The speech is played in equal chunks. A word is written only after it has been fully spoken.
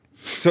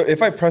So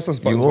if I press those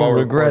buttons while we're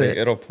regret recording,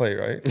 it. it'll play,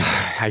 right?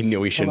 I knew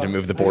we shouldn't have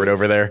moved the board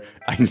over there.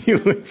 I knew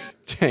it.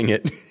 Dang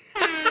it.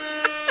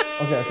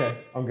 Okay.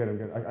 I'm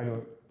good. I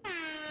know.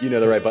 You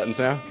know the right buttons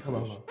now? Hold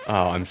on.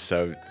 Oh, I'm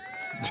so...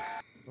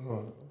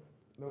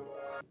 Nope.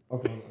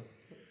 Okay.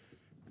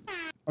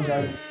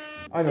 Okay.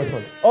 I know which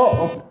ones.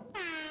 Oh.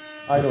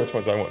 I know which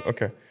ones I want.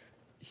 Okay.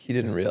 He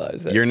didn't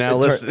realize that. You're now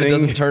listening. It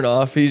doesn't turn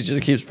off. He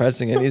just keeps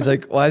pressing it. He's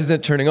like, why isn't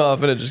it turning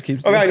off? And it just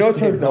keeps Okay, I doing know the it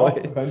same turns off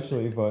noise.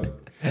 eventually, but...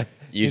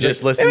 You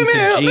just listened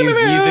to Gene's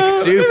Music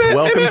Soup.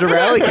 Welcome to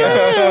Rally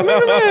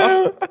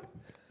Caps.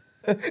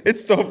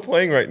 It's still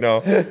playing right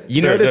now.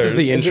 You know this is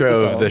the Is it intro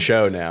song? of the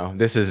show now.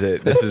 This is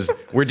it.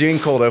 We're doing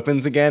cold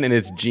opens again, and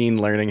it's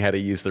Gene learning how to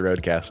use the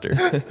Rodecaster.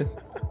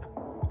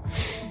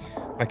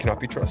 I cannot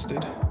be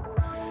trusted.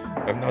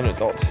 I'm not an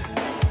adult.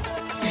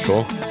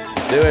 Cool.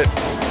 Let's do it.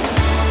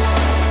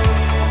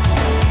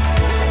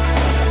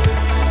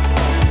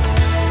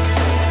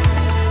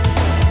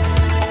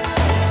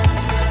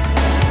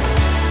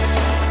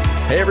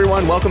 Hey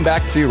everyone, welcome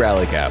back to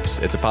Rally Caps.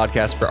 It's a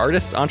podcast for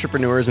artists,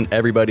 entrepreneurs, and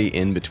everybody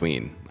in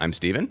between. I'm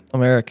Steven.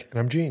 I'm Eric. And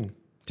I'm Gene.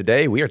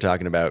 Today we are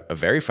talking about a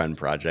very fun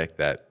project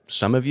that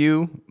some of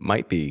you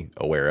might be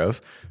aware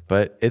of,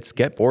 but it's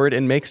Get Bored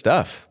and Make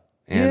Stuff.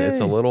 And it's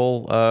a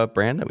little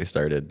brand that we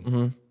started.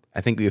 Mm-hmm.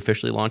 I think we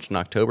officially launched in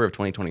October of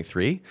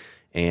 2023,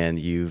 and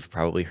you've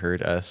probably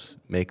heard us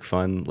make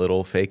fun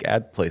little fake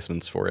ad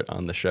placements for it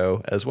on the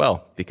show as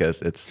well,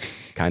 because it's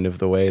kind of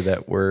the way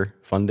that we're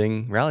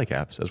funding Rally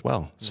Caps as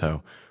well.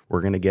 So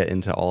we're going to get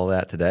into all of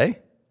that today.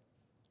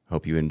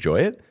 Hope you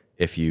enjoy it.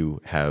 If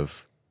you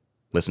have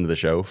listened to the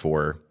show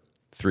for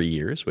 3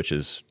 years, which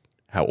is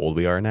how old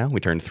we are now. We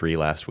turned 3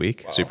 last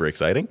week. Wow. Super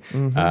exciting.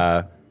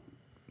 Mm-hmm.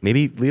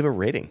 Maybe leave a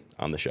rating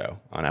on the show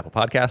on Apple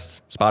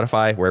Podcasts,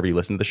 Spotify, wherever you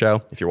listen to the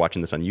show. If you're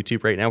watching this on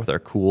YouTube right now with our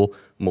cool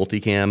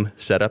multicam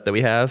setup that we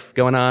have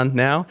going on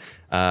now,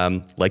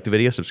 like the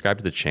video, subscribe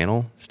to the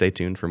channel. Stay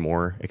tuned for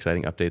more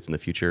exciting updates in the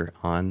future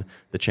on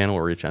the channel.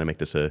 We're really trying to make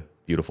this a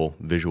beautiful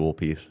visual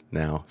piece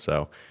now.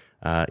 So,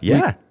 We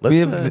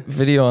have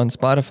video on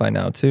Spotify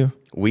now, too.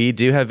 We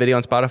do have video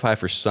on Spotify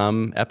for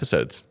some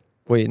episodes.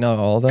 Wait, not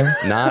all of them?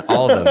 Not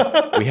all of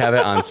them. We have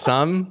it on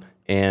some,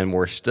 and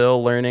we're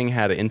still learning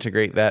how to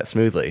integrate that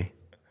smoothly.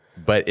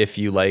 But if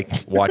you like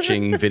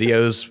watching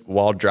videos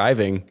while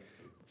driving,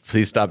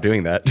 please stop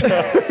doing that.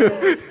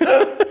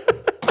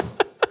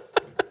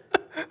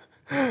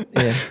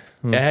 Yeah.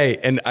 Hey,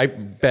 and I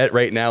bet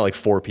right now, like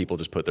 4 people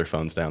just put their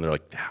phones down. They're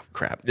like, oh,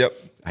 crap. Yep.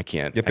 I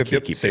can't Yep. keep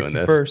doing Safety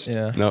this. first.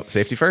 Yeah. No,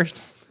 safety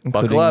first.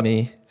 Including Buckle up.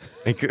 me.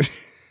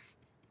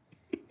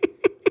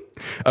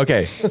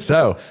 Okay,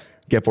 so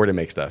Get Bored and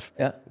Make Stuff.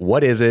 Yeah.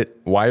 What is it?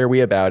 Why are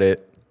we about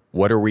it?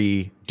 What are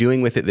we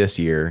doing with it this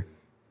year?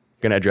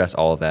 Going to address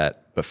all of that.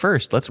 But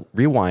first, let's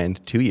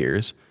rewind 2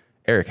 years.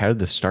 Eric, how did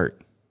this start?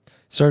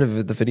 Started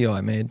with the video I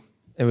made.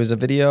 It was a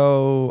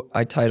video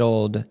I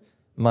titled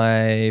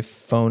 "My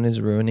Phone is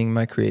Ruining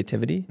My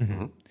Creativity,"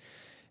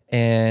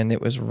 and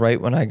it was right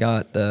when I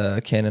got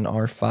the Canon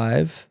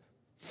R5,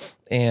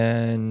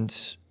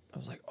 and I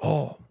was like,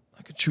 "Oh,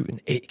 I could shoot in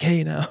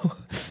 8K now."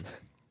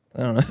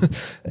 I don't know,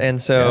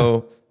 and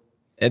so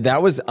and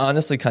that was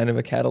honestly kind of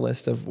a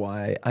catalyst of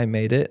why I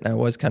made it. And I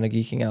was kind of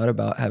geeking out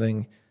about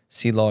having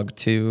C-Log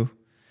 2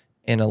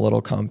 in a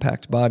little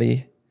compact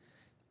body.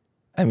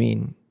 I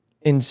mean,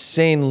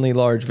 insanely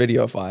large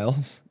video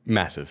files.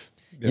 Massive.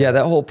 Yeah,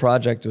 that whole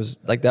project was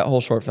like, that whole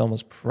short film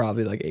was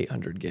probably like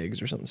 800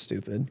 gigs or something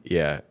stupid.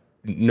 Yeah.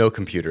 No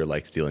computer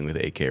likes dealing with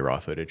 8K raw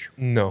footage.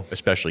 No.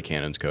 Especially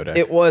Canon's codec.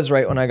 It was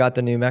right when I got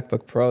the new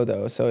MacBook Pro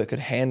though, so it could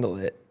handle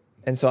it.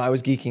 And so I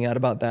was geeking out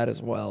about that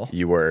as well.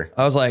 You were.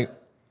 I was like,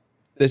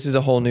 this is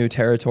a whole new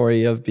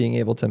territory of being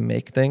able to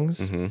make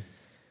things,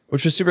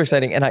 which was super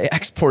exciting. And I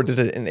exported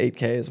it in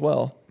 8K as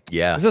well.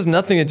 Yeah. This has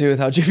nothing to do with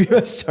how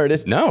GPUs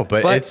started. No,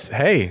 but it's,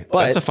 hey,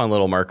 that's a fun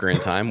little marker in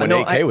time when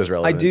 8K was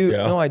relevant.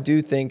 I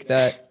do think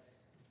that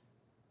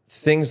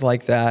things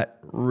like that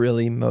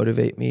really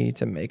motivate me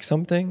to make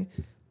something.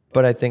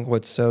 But I think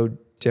what's so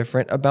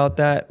different about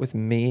that with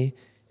me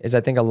is I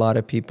think a lot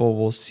of people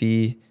will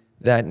see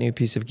that new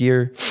piece of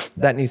gear,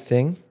 that new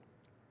thing,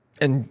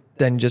 and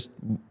then just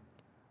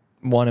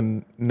want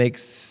to make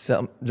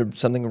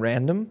something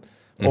random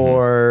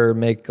or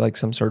make like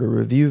some sort of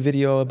review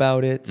video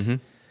about it.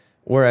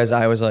 Whereas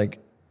I was like,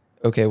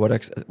 okay, what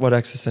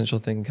existential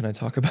thing can I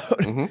talk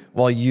about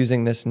while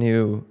using this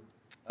new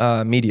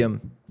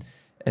medium?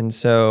 And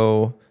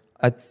so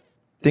I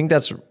think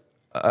that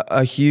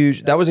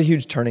was a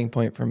huge turning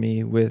point for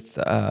me with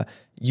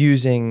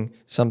using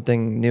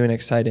something new and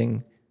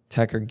exciting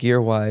tech or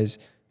gear wise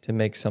to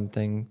make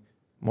something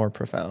more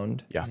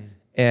profound. Yeah.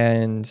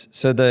 And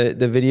so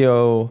the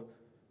video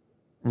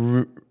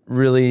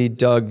really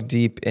dug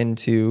deep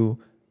into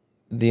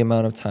the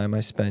amount of time I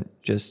spent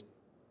just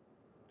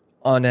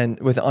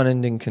with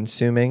unending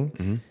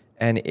consuming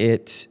and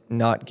it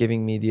not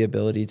giving me the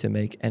ability to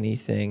make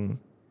anything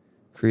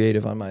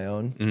creative on my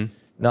own,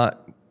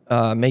 not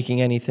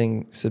making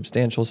anything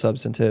substantial,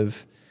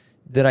 substantive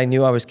that I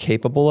knew I was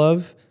capable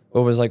of,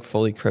 but was like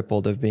fully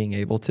crippled of being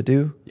able to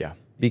do. Yeah.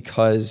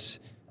 Because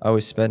I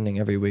was spending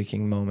every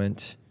waking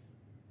moment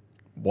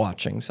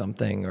watching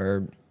something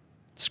or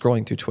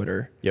scrolling through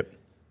Twitter. Yep.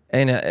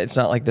 And it's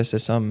not like this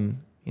is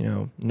some,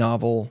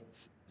 novel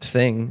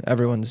thing.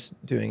 Everyone's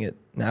doing it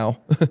now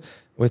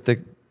with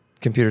the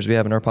computers we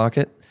have in our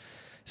pocket.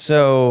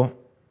 So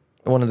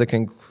one of the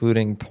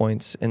concluding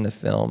points in the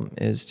film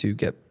is to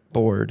get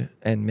bored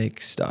and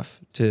make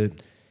stuff, to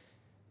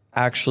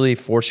actually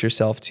force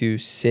yourself to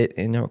sit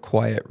in a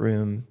quiet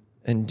room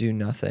and do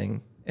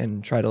nothing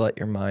and try to let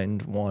your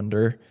mind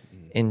wander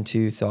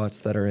into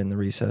thoughts that are in the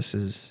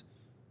recesses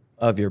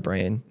of your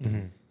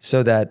brain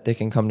so that they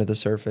can come to the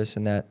surface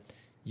and that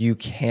you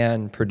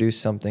can produce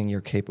something you're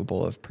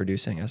capable of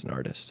producing as an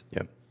artist.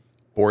 Yep.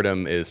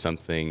 Boredom is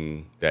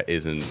something that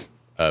isn't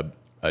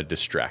a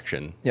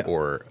distraction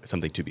or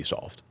something to be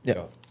solved.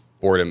 Yeah.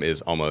 Boredom is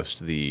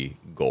almost the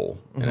goal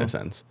in a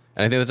sense.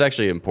 And I think that's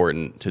actually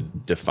important to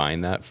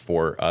define that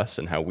for us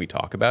and how we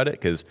talk about it,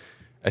 because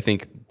I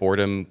think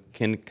boredom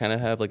can kind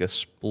of have like a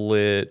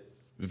split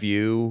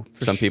view.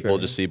 Some people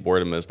just see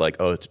boredom as like,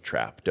 oh, it's a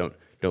trap. Don't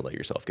let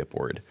yourself get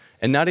bored.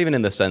 And not even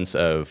in the sense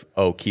of,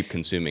 oh, keep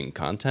consuming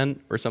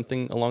content or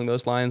something along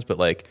those lines, but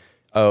like,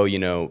 oh,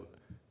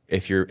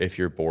 if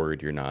you're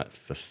bored, you're not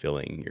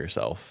fulfilling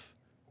yourself,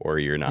 or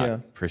you're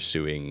not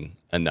pursuing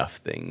enough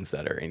things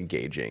that are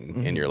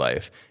engaging in your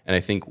life. And I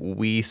think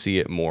we see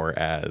it more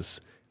as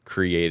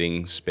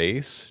creating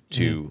space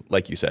to,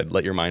 like you said,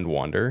 let your mind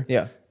wander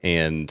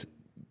and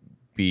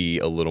be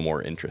a little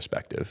more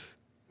introspective.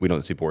 We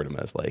don't see boredom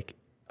as like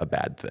a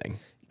bad thing.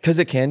 Because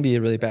it can be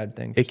a really bad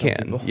thing. It can,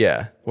 people,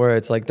 yeah. Where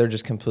it's like they're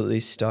just completely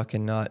stuck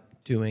and not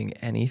doing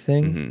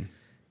anything.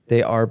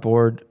 They are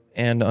bored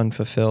and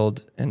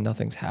unfulfilled and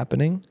nothing's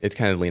happening. It's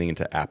kind of leaning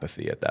into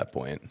apathy at that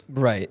point.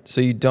 Right.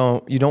 So you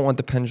don't want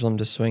the pendulum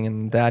to swing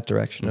in that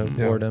direction of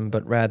boredom,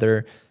 but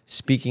rather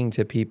speaking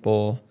to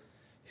people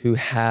who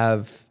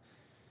have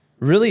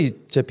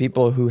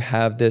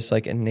this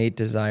like innate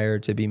desire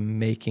to be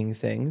making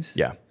things.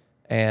 Yeah.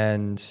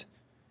 And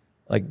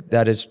like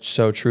that is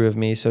so true of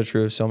me, so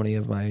true of so many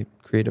of my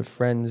creative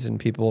friends and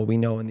people we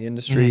know in the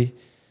industry.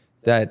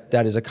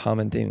 That is a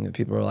common thing that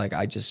people are like,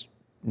 I just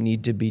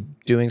need to be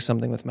doing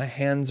something with my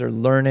hands or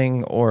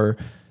learning or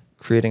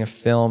creating a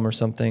film or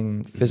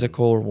something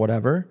physical or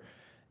whatever.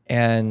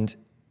 And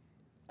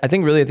I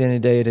think really at the end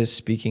of the day, it is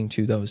speaking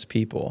to those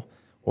people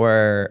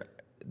where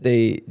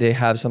they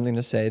have something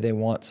to say, they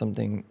want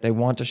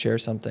to share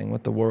something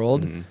with the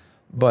world,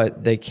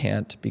 but they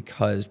can't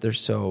because they're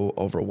so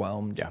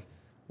overwhelmed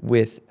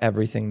with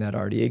everything that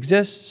already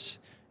exists.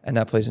 And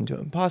that plays into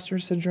imposter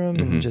syndrome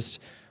and just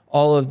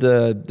all of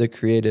the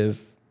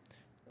creative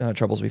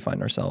troubles we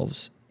find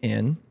ourselves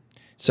in.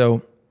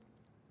 So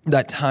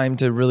that time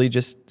to really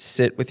just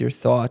sit with your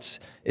thoughts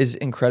is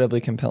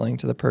incredibly compelling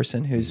to the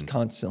person who's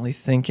constantly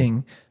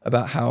thinking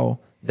about how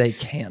they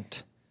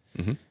can't,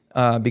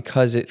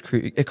 because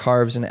it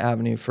carves an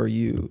avenue for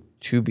you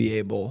to be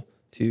able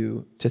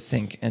to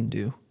think and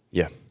do.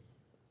 Yeah.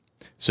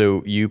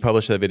 So you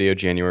published that video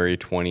January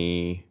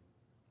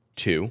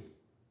 2022.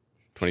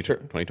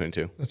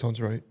 That sounds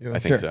right. Yeah. I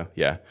think so.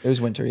 Yeah. It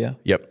was winter, yeah.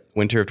 Yep.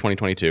 Winter of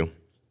 2022.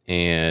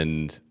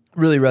 And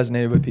really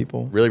resonated with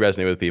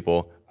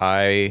people.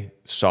 I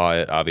saw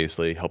it,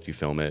 obviously, helped you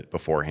film it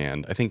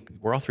beforehand. I think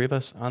we're all three of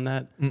us on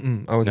that.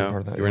 I wasn't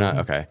part of that. You were not?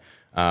 Okay.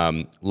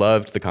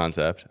 Loved the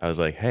concept. I was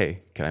like,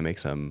 hey, can I make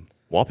some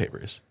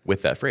wallpapers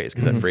with that phrase?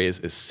 Because that phrase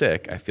is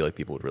sick. I feel like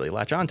people would really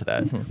latch on to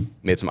that.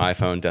 Made some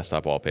iPhone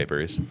desktop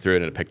wallpapers, threw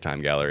it in a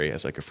PicTime gallery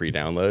as like a free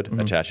download,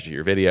 attached it to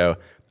your video.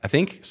 I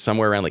think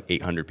somewhere around like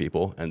 800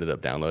 people ended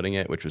up downloading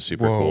it, which was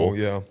super cool.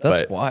 Yeah.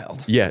 That's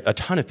wild. Yeah, a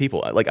ton of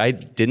people. Like I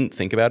didn't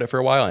think about it for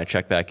a while, and I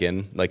checked back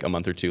in like a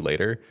month or two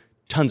later.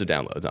 Tons of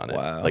downloads on it.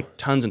 Wow. Like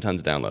tons and tons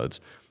of downloads.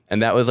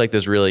 And that was like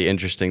this really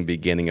interesting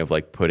beginning of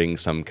like putting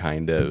some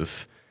kind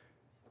of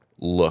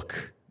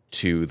look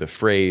to the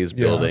phrase,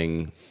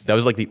 building. That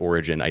was like the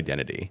origin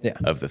identity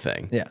of the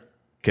thing. Yeah.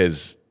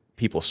 Because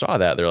people saw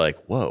that, they're like,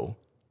 whoa,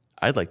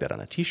 I'd like that on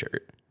a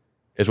t-shirt.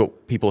 Is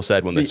what people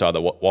said when they saw the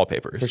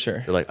wallpapers. For sure.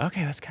 They're like,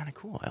 okay, that's kind of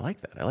cool. I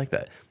like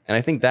that. And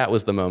I think that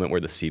was the moment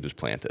where the seed was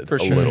planted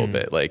little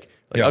bit. Like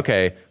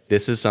okay,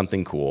 this is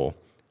something cool.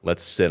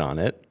 Let's sit on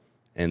it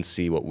and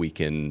see what we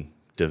can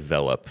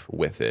develop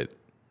with it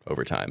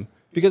over time.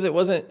 Because it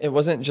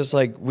wasn't just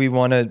like we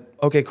wanted,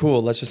 okay,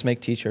 cool, let's just make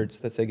t-shirts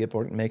that say get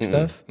bored and make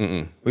stuff.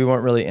 We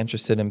weren't really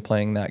interested in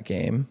playing that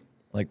game.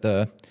 Like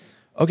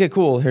okay,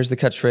 cool, here's the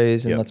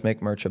catchphrase and let's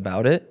make merch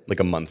about it. Like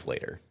a month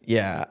later.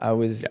 Yeah, I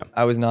was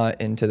not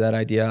into that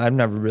idea. I've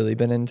never really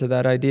been into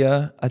that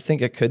idea. I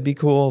think it could be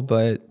cool,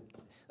 but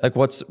like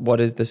what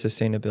is the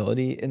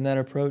sustainability in that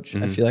approach?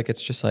 I feel like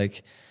it's just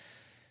like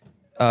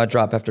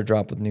drop after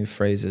drop with new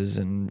phrases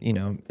and,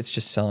 it's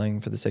just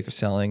selling for the sake of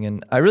selling.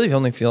 And I really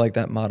only feel like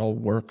that model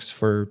works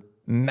for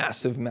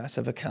massive,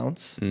 massive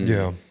accounts.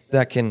 Yeah.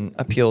 That can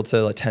appeal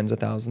to like tens of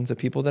thousands of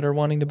people that are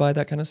wanting to buy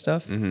that kind of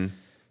stuff.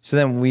 So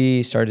then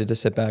we started to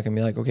sit back and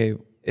be like, okay,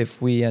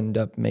 if we end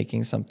up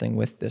making something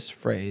with this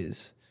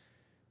phrase,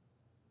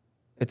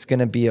 it's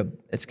gonna be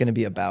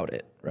about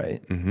it,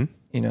 right? Mm-hmm.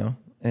 You know,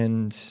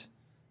 and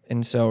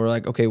so we're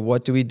like, okay,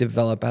 what do we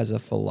develop as a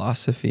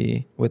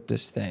philosophy with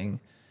this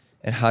thing,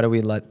 and how do we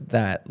let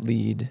that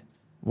lead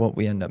what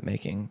we end up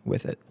making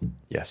with it?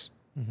 Yes.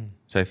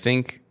 So I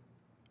think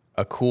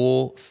a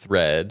cool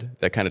thread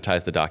that kind of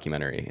ties the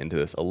documentary into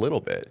this a little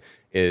bit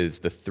is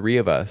the three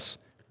of us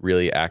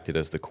really acted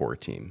as the core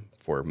team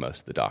for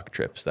most of the doc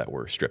trips that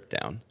were stripped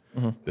down.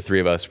 The three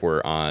of us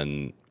were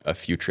on a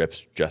few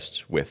trips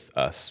just with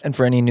us. And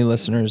for any new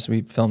listeners,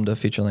 we filmed a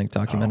feature-length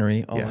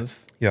documentary all of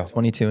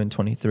 22 and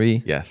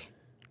 23. Yes,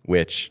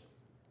 which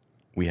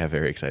we have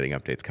very exciting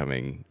updates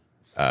coming.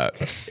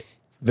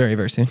 Very,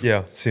 very soon.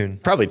 Yeah, soon.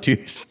 Probably too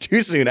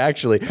soon,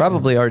 actually.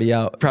 Probably already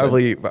out.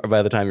 Probably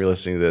by the time you're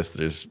listening to this,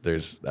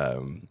 there's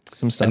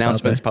some stuff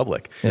announcements out there.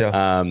 public.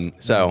 Yeah.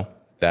 So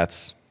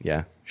that's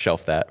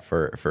shelf that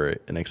for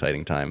an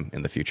exciting time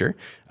in the future.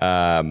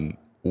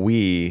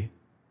 We,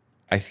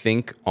 I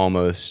think,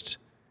 almost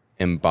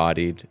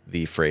embodied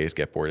the phrase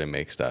 "get bored and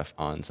make stuff"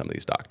 on some of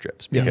these doc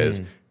trips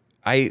because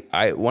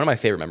I one of my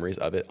favorite memories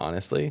of it,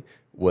 honestly,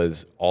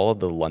 was all of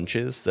the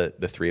lunches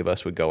that the three of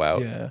us would go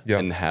out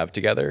and have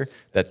together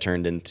that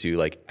turned into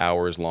like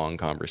hours long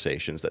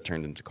conversations, that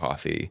turned into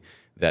coffee,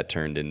 that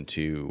turned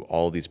into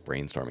all these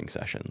brainstorming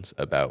sessions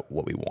about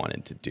what we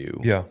wanted to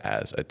do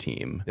as a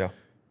team. Yeah.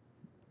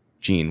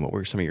 Gene, what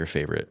were some of your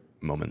favorite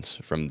moments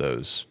from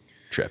those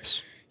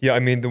trips? Yeah, I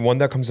mean, the one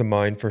that comes to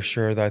mind for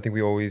sure that I think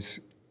we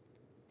always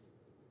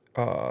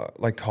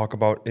like talk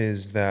about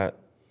is that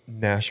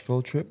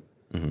Nashville trip,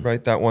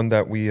 right? That one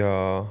that we,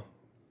 I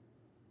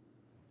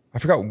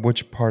forgot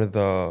which part of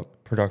the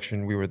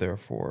production we were there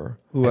for.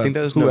 I think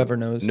that was whoever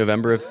knows.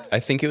 I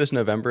think it was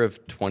November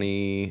of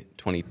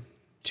 2022.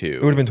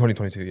 It would have been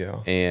 2022, yeah.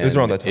 And it was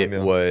around that time,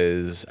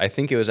 I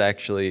think it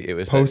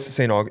was post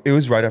St. August. It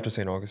was right after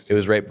St. Augustine. It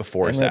was right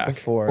before And SAC. right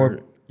before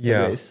the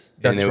race.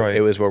 That's right.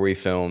 It was where we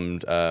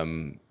filmed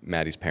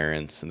Maddie's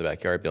parents in the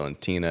backyard, Bill and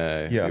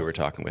Tina. Yeah. We were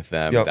talking with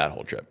them, Yep. that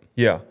whole trip.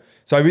 Yeah.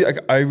 So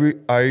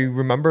I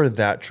remember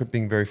that trip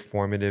being very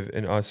formative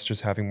in us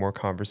just having more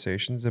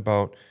conversations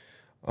about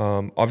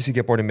obviously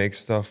Get Bored and Make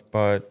Stuff,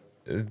 but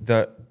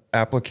the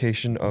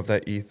application of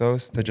that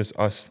ethos to just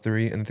us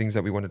three and things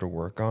that we wanted to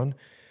work on.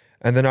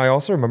 And then I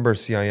also remember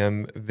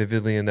CIM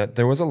vividly in that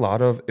there was a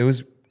lot of, it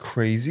was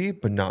crazy,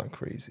 but not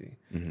crazy.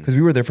 Because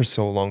we were there for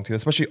so long too,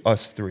 especially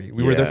us three.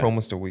 We were there for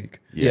almost a week.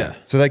 Yeah.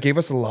 So that gave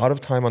us a lot of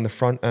time on the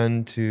front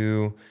end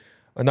to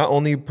not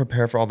only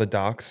prepare for all the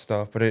docs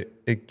stuff, but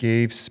it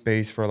gave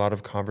space for a lot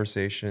of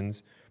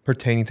conversations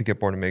pertaining to Get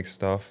Bored and Make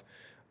Stuff.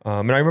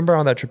 And I remember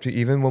on that trip too,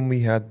 even when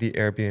we had the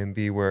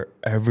Airbnb where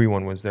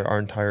everyone was there, our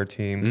entire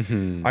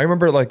team, I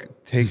remember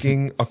like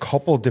taking a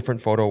couple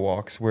different photo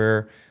walks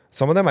where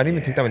some of them I didn't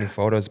even take that many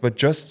photos, but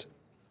just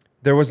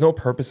there was no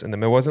purpose in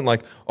them. It wasn't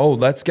like, oh,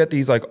 let's get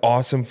these like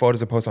awesome photos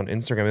to post on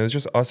Instagram. It was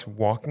just us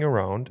walking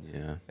around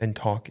and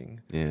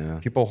talking. Yeah.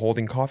 People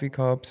holding coffee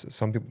cups,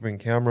 some people bring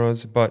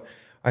cameras, but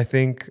I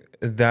think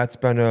that's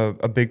been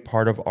a big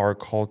part of our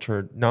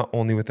culture, not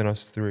only within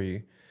us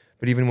three,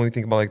 but even when we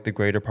think about like the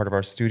greater part of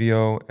our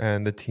studio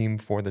and the team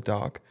for the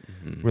doc,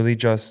 really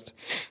just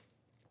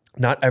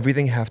not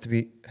everything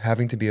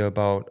having to be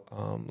about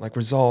like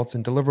results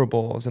and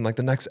deliverables and like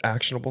the next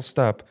actionable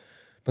step,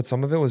 but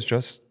some of it was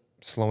just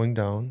slowing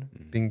down,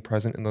 being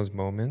present in those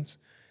moments.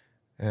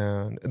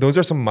 And those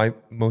are some of my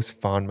most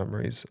fond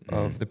memories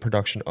of the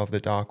production of the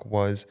doc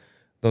was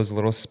those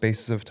little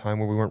spaces of time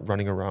where we weren't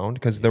running around,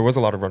 because there was a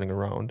lot of running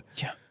around.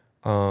 Yeah.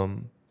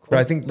 But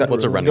I think that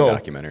What's a running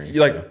documentary?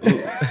 Like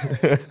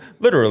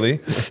literally.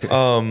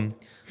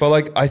 But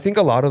like I think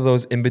a lot of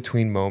those in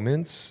between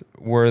moments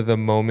were the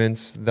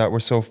moments that were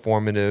so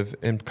formative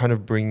and kind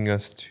of bringing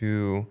us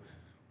to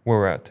where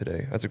we're at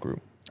today as a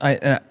group.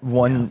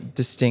 One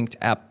distinct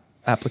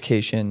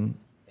application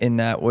in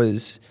that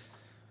was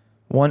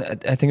one.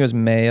 I think it was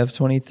May of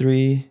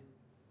 23,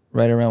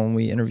 right around when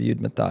we interviewed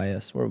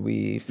Matthias, where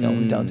we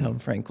filmed downtown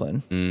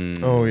Franklin.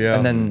 Oh yeah.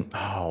 And then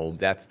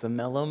That's the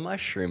Mellow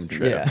Mushroom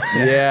trip.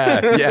 Yeah.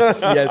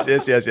 Yes. But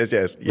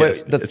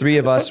the three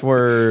of us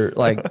were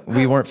like,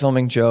 we weren't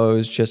filming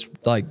Joe's, just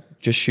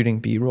shooting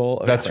B-roll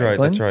of That's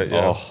Franklin. right. That's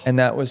right. Yeah. And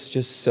that was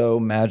just so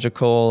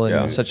magical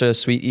and such a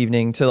sweet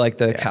evening to like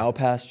the cow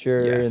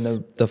pasture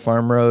and the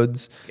farm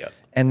roads. Yep.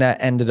 And that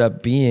ended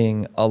up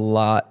being a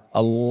lot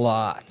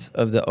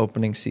of the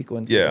opening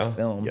sequence of the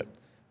film. Yep.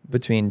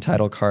 Between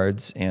title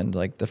cards and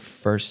like the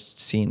first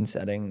scene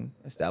setting,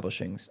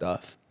 establishing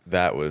stuff.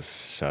 That was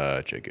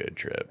such a good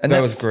trip. And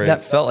That was great.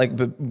 That felt like,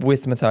 but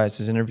with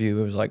Matthias' interview,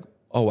 it was like,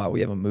 oh wow,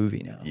 we have a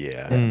movie now.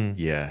 Yeah.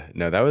 Yeah.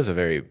 No, that was a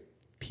very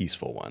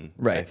peaceful one.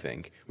 Right. I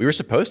think we were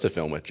supposed to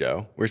film with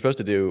Joe. We were supposed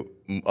to do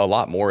a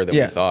lot more than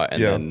we thought.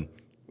 And then,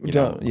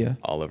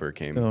 Oliver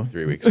came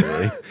 3 weeks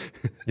early.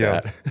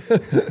 Yeah.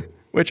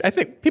 Which I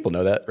think people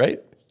know that, right?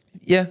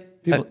 Yeah.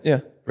 People,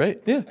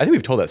 Right? Yeah. I think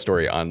we've told that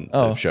story on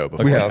the show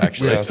before, We have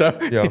actually. Yeah. So,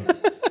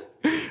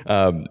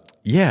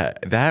 yeah.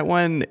 that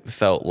one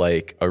felt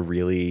like a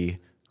really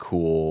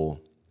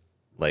cool,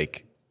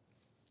 like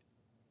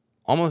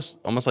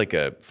almost like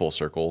a full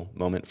circle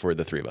moment for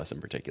the three of us in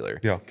particular.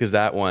 Yeah. Because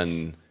that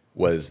one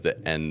was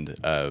the end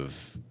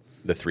of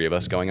the three of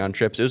us going on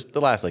trips. It was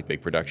the last like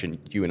big production.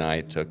 You and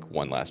I took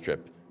one last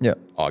trip. Yeah.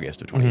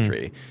 August of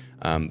 23.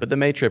 But the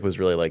May trip was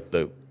really like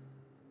the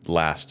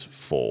last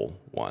full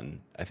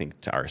one, I think,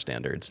 to our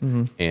standards.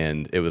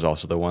 And it was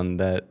also the one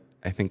that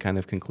I think kind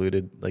of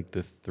concluded like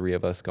the three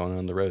of us going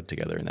on the road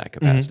together in that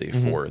capacity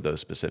for those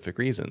specific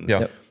reasons.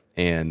 Yeah. Yep.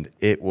 And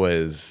it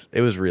was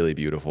really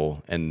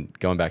beautiful. And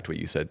going back to what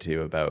you said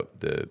too about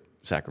the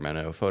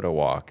Sacramento photo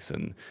walks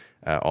and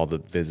all the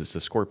visits to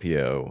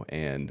Scorpio,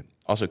 and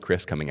also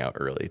Chris coming out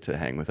early to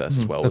hang with us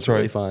as well. That's was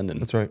really right. fun. And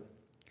That's right.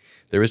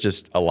 there was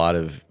just a lot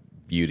of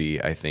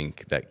beauty, I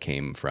think, that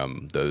came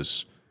from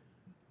those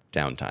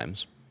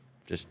downtimes,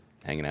 just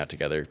hanging out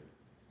together,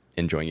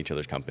 enjoying each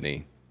other's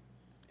company,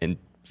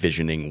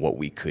 envisioning what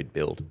we could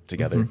build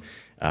together,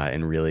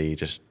 and really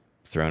just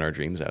throwing our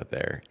dreams out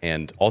there.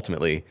 And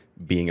ultimately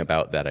being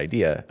about that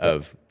idea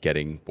of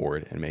getting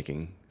bored and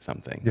making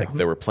something. Yeah. Like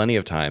there were plenty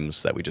of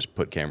times that we just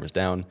put cameras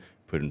down,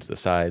 put them to the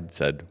side,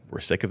 said, we're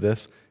sick of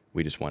this.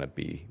 We just want to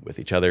be with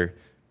each other,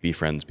 be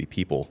friends, be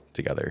people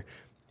together.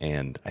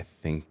 And I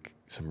think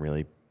some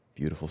really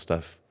beautiful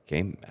stuff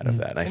came out of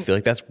that. And I feel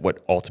like that's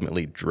what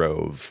ultimately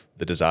drove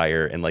the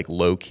desire and like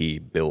low key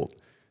built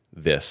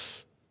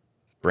this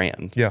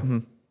brand Yeah.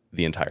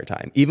 the entire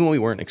time. Even when we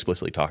weren't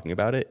explicitly talking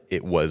about it,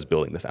 it was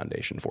building the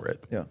foundation for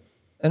it. Yeah.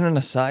 And then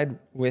aside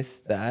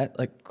with that,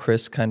 like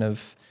Chris kind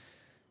of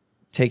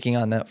taking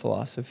on that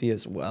philosophy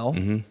as well.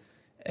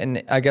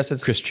 And I guess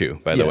it's Chris Chu,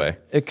 by the way.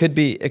 It could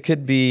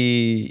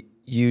be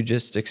you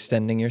just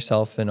extending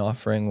yourself and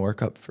offering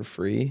work up for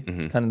free,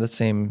 kind of the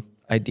same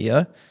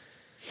idea.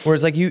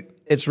 Whereas like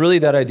it's really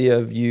that idea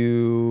of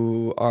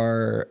you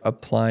are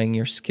applying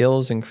your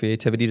skills and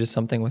creativity to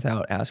something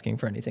without asking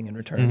for anything in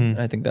return. And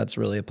I think that's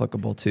really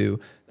applicable to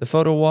the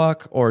photo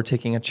walk or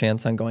taking a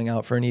chance on going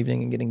out for an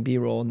evening and getting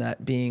B-roll, and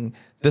that being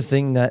the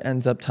thing that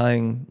ends up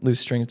tying loose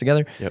strings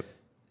together. Yep.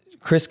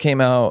 Chris came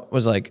out,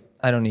 was like,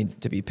 I don't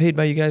need to be paid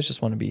by you guys. I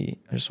just want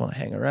to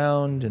hang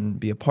around and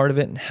be a part of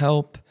it and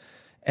help.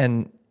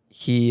 And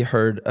he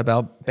heard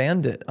about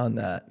Bandit on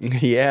that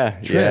Yeah,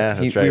 trip.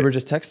 that's right. We were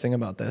just texting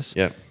about this.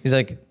 Yep. He's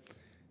like,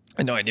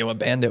 I had no idea what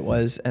Bandit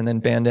was. And then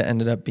Bandit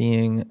ended up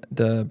being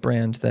the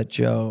brand that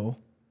Joe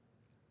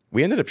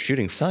We ended up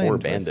shooting Signed for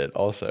with. Bandit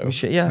also.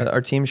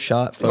 our team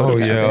shot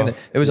photos. yeah. of Bandit.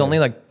 It was only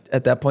like,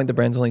 at that point, the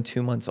brand's only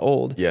 2 months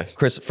old. Yes.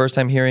 Chris, first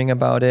time hearing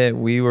about it,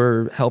 we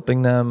were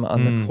helping them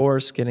on the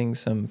course, getting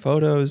some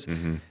photos.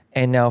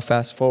 And now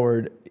fast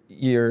forward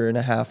year and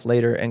a half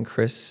later, and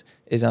Chris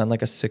is on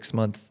like a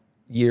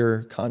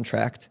 6-month-year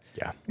contract.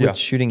 Yeah. With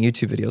shooting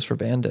YouTube videos for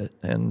Bandit.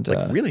 And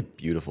Like really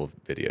beautiful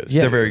videos.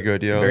 Yeah. They're very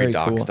good. Yeah. Very Very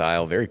doc cool.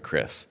 style, very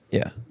Chris.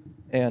 yeah.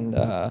 And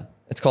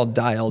it's called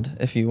Dialed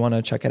if you want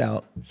to check it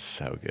out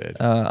So good.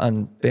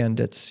 on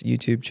Bandit's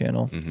YouTube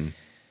channel.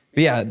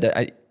 But yeah,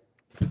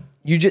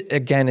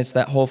 again, it's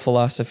that whole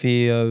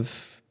philosophy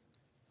of,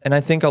 and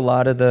I think a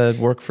lot of the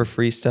work for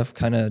free stuff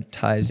kind of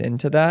ties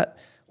into that,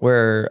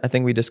 where I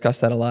think we discussed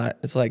that a lot.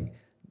 It's like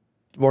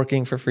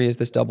working for free is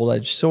this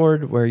double-edged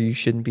sword where you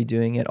shouldn't be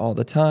doing it all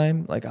the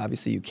time. Like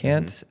obviously you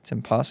can't, it's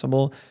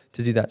impossible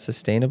to do that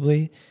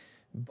sustainably,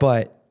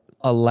 but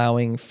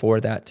allowing for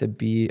that to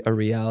be a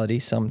reality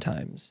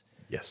sometimes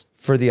Yes.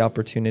 for the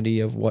opportunity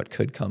of what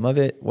could come of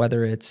it,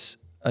 whether it's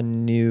a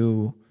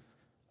new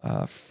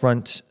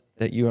front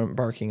that you are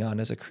embarking on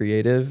as a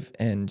creative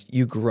and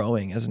you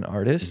growing as an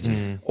artist,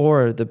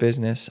 or the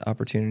business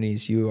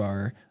opportunities you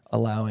are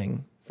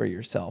allowing for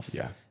yourself.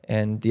 Yeah.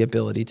 And the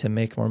ability to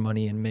make more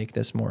money and make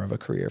this more of a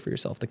career for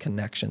yourself, the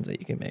connections that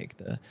you can make,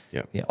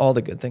 all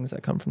the good things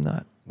that come from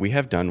that. We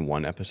have done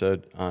one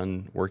episode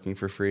on working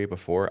for free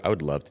before. I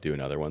would love to do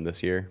another one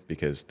this year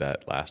because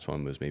that last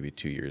one was maybe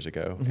 2 years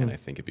ago. And I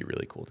think it'd be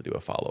really cool to do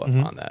a follow-up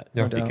on that.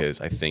 No doubt. Because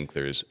I think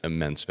there's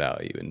immense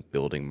value in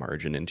building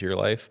margin into your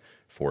life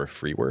for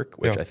free work,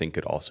 which I think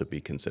could also be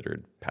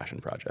considered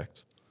passion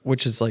projects.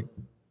 Which is like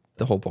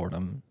the whole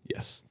boredom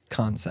Yes.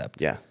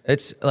 concept. Yeah.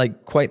 It's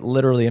like quite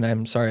literally, and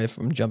I'm sorry if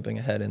I'm jumping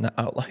ahead in the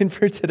outline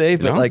for today,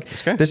 but No, like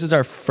it's okay. this is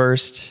our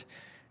first,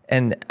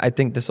 and I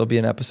think this will be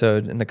an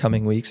episode in the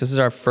coming weeks. This is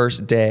our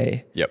first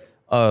day Yep.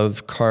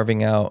 of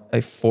carving out a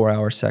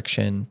 4-hour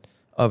section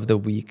of the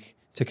week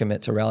to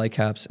commit to Rally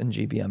Caps and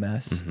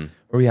GBMS,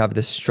 where we have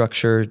this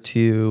structure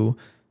to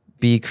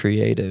be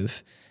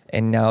creative.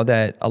 And now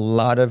that a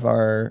lot of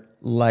our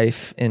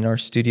life in our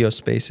studio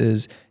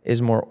spaces is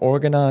more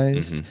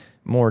organized,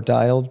 more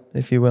dialed,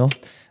 if you will,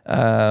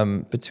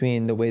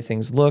 between the way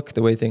things look,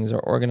 the way things are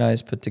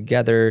organized, put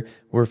together,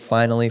 we're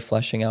finally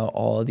fleshing out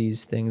all of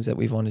these things that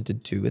we've wanted to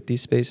do with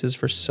these spaces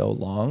for so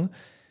long.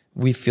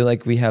 We feel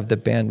like we have the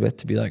bandwidth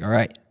to be like, all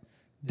right,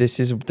 this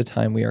is the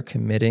time we are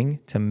committing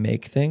to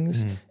make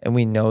things. And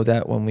we know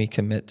that when we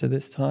commit to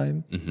this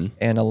time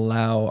and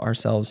allow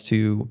ourselves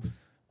to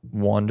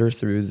wander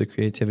through the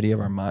creativity of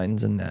our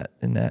minds in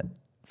that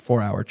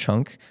 4-hour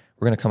chunk,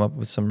 we're going to come up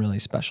with some really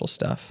special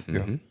stuff.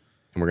 And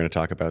we're going to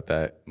talk about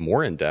that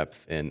more in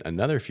depth in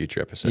another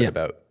future episode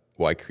about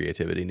why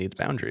creativity needs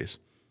boundaries,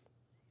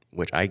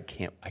 which I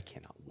cannot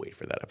wait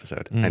for that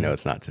episode. I know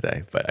it's not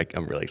today, but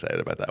I'm really excited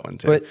about that one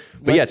too.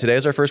 But yeah, today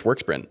is our first work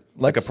sprint,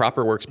 like a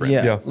proper work sprint.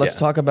 Yeah. Let's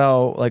talk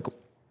about like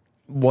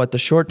what the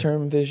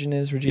short-term vision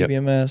is for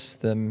GBMS,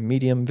 the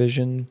medium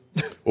vision.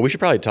 Well, we should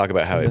probably talk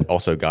about how it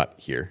also got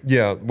here.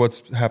 Yeah,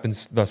 what's happened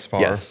thus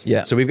far. Yes.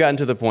 Yeah. So we've gotten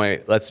to the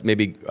point, let's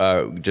maybe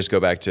just go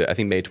back to, I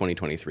think May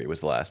 2023 was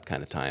the last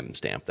kind of time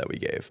stamp that we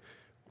gave.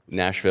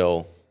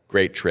 Nashville,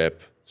 great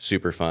trip,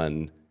 super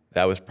fun.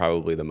 That was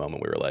probably the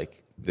moment we were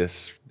like,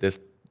 this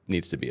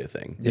needs to be a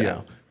thing. Yeah. You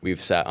know,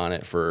 we've sat on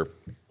it for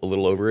a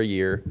little over a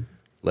year.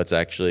 Let's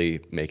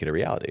actually make it a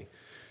reality.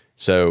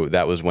 So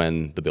that was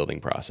when the building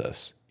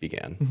process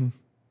began,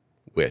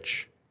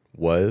 which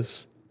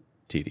was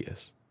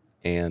tedious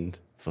and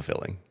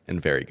fulfilling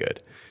and very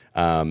good.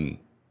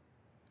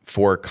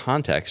 For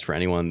context, for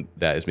anyone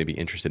that is maybe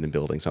interested in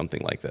building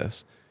something like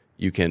this,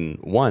 you can,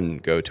 one,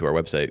 go to our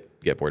website,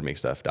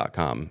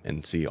 getboredmakestuff.com,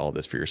 and see all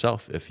this for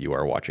yourself. If you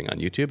are watching on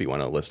YouTube, you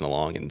want to listen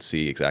along and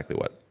see exactly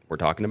what we're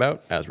talking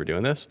about as we're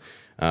doing this.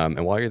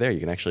 And while you're there,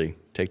 you can actually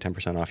take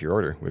 10% off your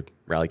order with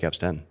Rallycaps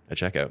 10 at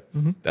checkout.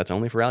 That's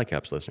only for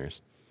Rallycaps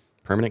listeners.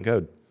 Permanent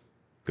code.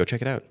 Go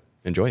check it out.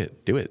 Enjoy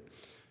it. Do it.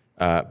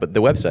 But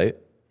the website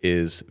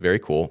is very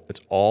cool.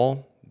 It's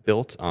all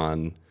built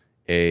on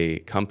a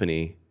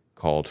company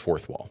called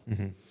Fourth Wall.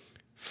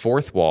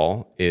 Fourth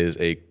Wall is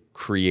a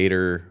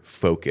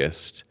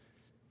creator-focused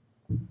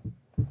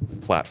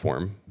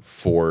platform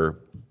for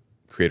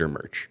creator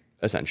merch,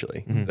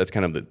 essentially. That's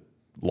kind of the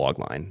log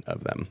line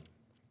of them.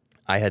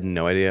 I had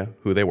no idea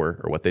who they were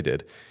or what they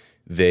did.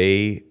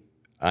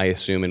 I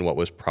assume in what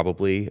was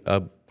probably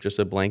just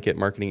a blanket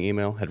marketing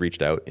email, had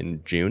reached out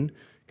in June,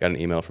 got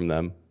an email from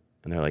them,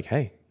 and they're like,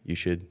 hey, you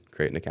should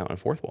create an account on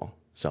Fourth Wall,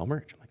 sell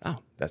merch. I'm like,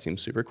 oh, that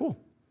seems super cool.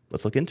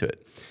 Let's look into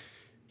it.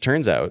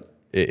 Turns out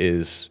it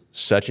is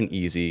such an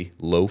easy,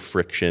 low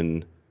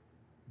friction,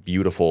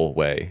 beautiful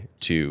way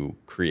to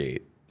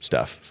create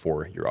stuff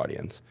for your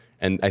audience.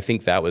 And I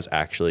think that was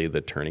actually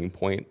the turning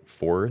point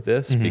for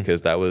this,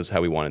 because that was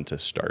how we wanted to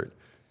start,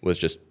 was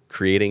just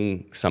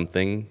creating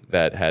something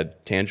that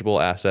had tangible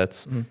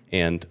assets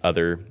and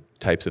other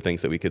types of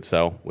things that we could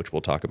sell, which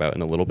we'll talk about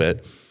in a little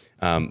bit.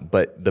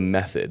 But the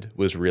method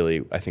was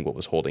really, I think, what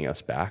was holding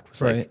us back.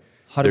 Was Right. like,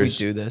 How do we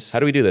do this? How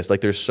do we do this?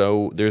 Like there's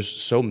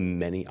so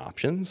many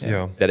options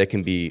that it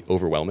can be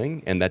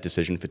overwhelming, and that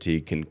decision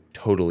fatigue can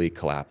totally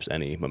collapse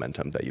any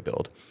momentum that you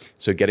build.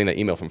 So getting that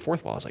email from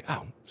Fourth Wall, I was like,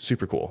 oh,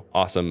 super cool,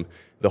 awesome.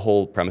 The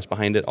whole premise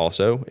behind it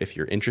also, if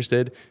you're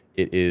interested,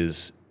 it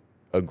is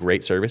a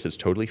great service. It's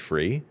totally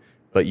free,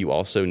 but you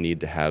also need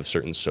to have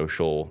certain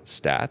social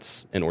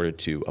stats in order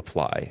to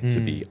apply to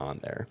be on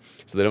there.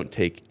 So they don't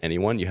take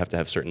anyone. You have to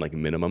have certain like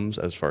minimums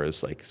as far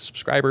as like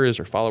subscribers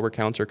or follower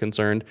counts are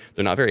concerned.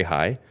 They're not very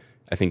high.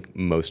 I think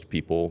most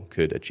people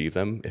could achieve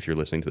them if you're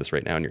listening to this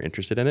right now and you're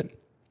interested in it.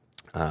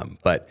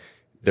 But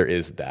there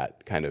is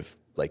that kind of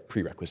like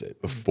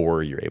prerequisite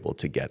before you're able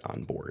to get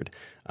on board.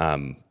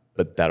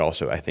 But that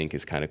also I think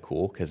is kind of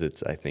cool because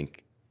it's, I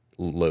think,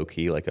 low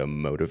key like a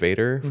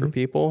motivator for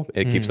people.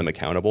 It keeps them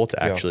accountable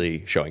to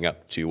actually showing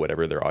up to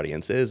whatever their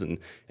audience is and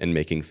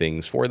making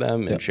things for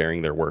them and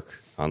sharing their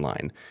work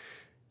online.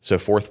 So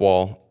Fourth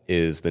Wall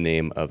is the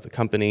name of the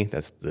company.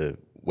 That's the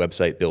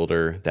website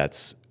builder.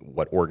 That's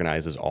what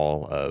organizes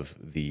all of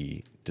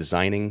the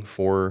designing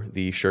for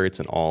the shirts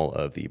and all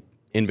of the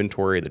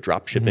inventory, the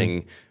drop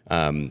shipping,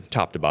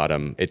 top to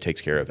bottom. It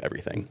takes care of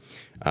everything.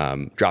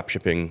 Drop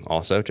shipping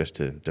also, just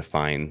to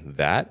define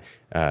that,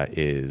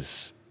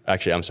 is...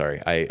 Actually, I'm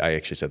sorry. I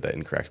actually said that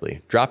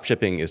incorrectly. Drop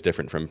shipping is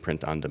different from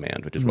print on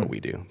demand, which is what we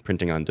do.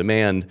 Printing on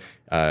demand,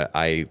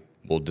 I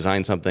will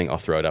design something. I'll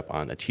throw it up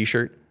on a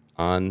T-shirt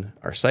on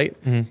our site,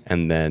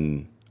 and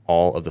then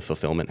all of the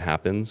fulfillment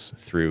happens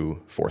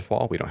through Fourth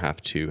Wall. We don't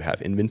have to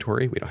have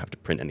inventory. We don't have to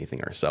print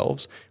anything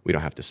ourselves. We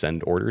don't have to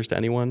send orders to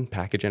anyone,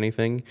 package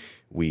anything.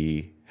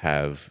 We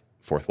have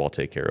Fourth Wall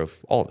take care of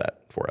all of that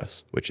for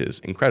us, which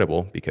is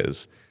incredible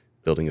because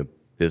building a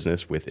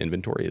business with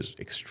inventory is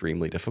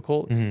extremely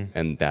difficult.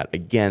 And that,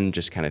 again,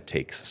 just kind of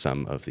takes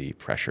some of the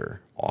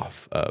pressure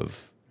off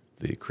of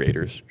the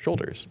creator's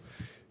shoulders.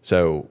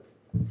 So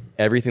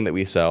everything that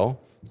we sell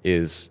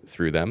is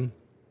through them.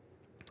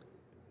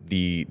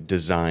 The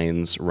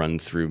designs run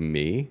through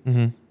me,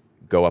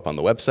 go up on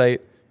the website,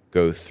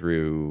 go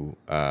through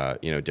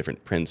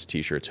different prints,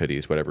 T-shirts,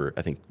 hoodies, whatever.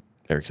 I think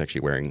Eric's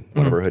actually wearing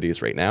one of our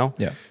hoodies right now.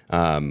 Yeah.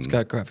 It's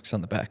got graphics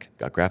on the back.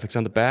 Got graphics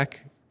on the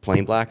back.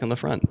 Plain black on the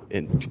front.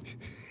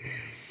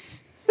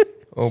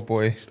 Oh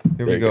boy,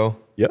 here we go.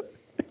 Yep.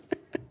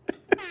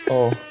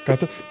 Oh, got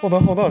the. Hold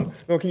on.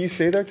 No, can you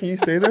stay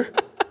there?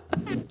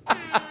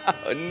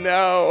 Oh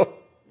no.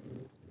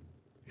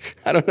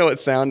 I don't know what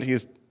sound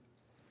he's.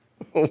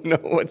 Oh no,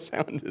 what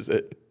sound is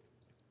it?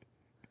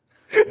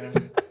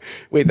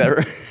 Wait,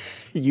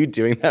 you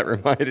doing that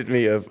reminded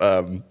me of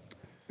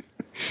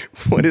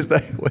what is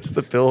that? What's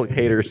the Bill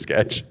Hader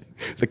sketch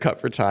the Cut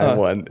for Time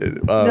one.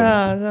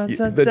 The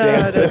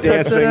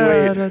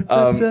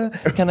dancing.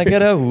 Wait, can I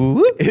get a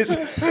woo? it's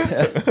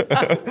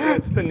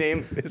the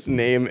name. His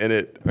name in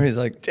it. Or he's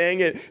like, dang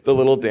it, the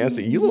little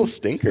dancing. You little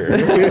stinker.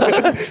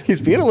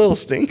 He's being a little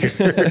stinker.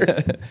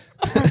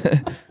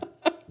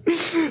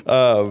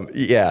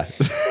 Yeah.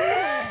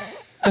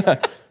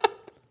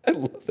 I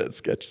love that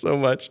sketch so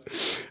much.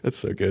 That's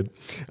so good.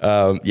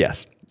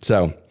 Yes.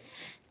 So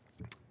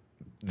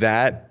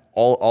that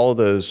all of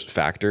those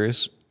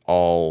factors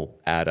all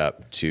add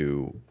up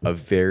to a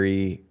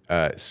very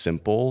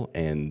simple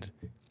and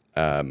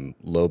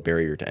low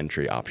barrier to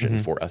entry option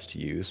for us to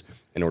use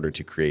in order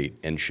to create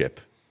and ship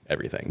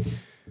everything.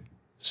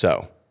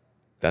 So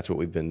that's what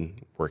we've been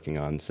working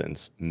on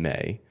since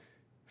May.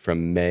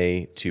 From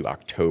May to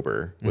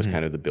October was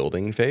kind of the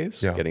building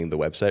phase, getting the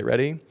website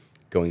ready,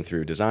 going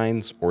through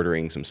designs,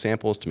 ordering some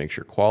samples to make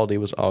sure quality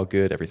was all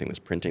good, everything was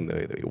printing the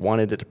way that we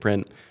wanted it to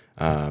print.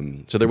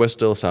 So there was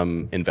still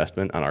some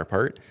investment on our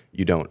part.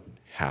 You don't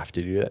have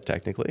to do that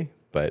technically,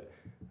 but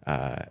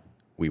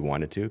we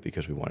wanted to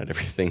because we wanted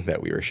everything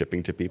that we were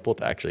shipping to people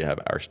to actually have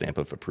our stamp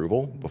of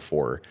approval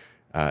before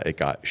it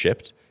got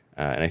shipped.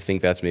 And I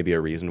think that's maybe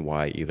a reason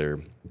why either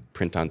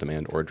print on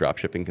demand or drop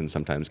shipping can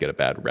sometimes get a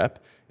bad rep,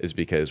 is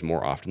because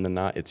more often than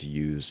not, it's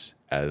used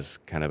as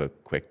kind of a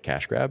quick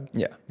cash grab.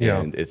 Yeah.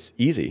 And it's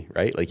easy,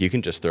 right? Like you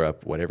can just throw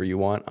up whatever you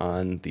want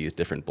on these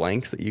different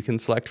blanks that you can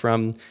select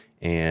from,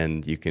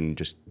 and you can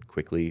just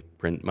quickly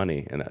print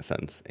money in that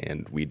sense.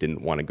 And we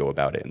didn't want to go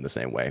about it in the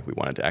same way. We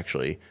wanted to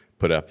actually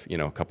put up,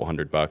 a couple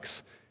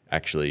 $100,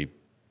 actually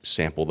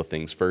sample the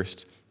things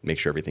first, make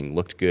sure everything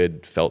looked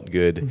good, felt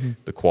good,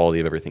 the quality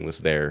of everything was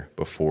there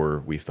before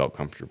we felt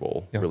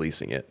comfortable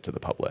releasing it to the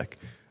public.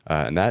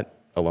 And that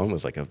alone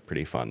was like a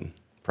pretty fun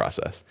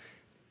process.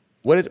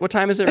 What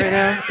time is it right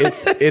now?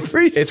 It's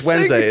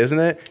Wednesday, isn't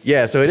it?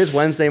 Yeah, so it is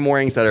Wednesday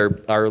mornings that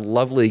our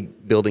lovely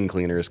building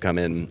cleaners come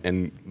in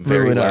and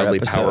very Ruin our loudly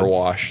episode. power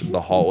wash the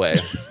hallway.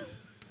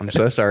 I'm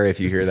so sorry if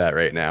you hear that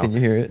right now. Can you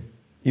hear it?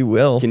 You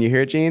will. Can you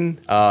hear it, Gene?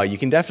 You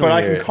can definitely But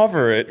I hear can it.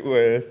 cover it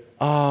with.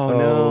 Oh,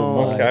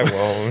 no. Okay, I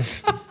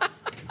won't.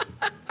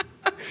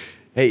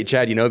 Hey,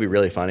 Chad, it'd be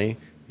really funny.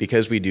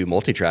 Because we do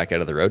multi-track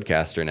out of the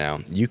Rodecaster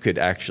now, you could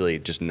actually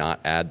just not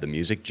add the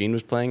music Gene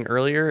was playing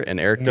earlier, and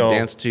Eric could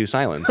dance to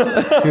silence.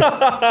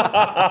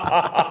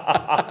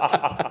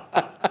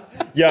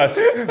 Yes,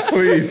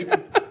 please.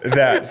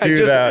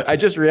 That. I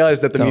just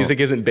realized that the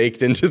music isn't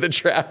baked into the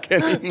track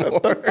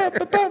anymore.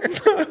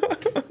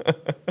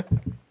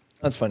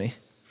 That's funny.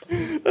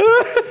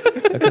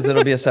 Because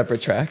it'll be a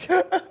separate track.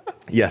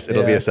 Yes,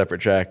 it'll be a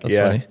separate track. That's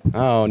funny.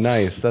 Oh,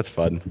 nice. That's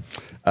fun.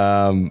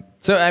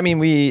 So, I mean,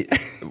 we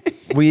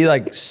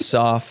like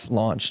soft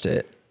launched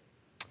it.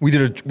 We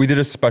did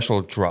a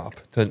special drop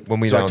when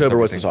we So announced October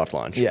was the everything. soft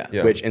launch. Yeah.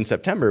 Which in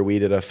September, we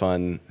did a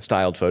fun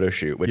styled photo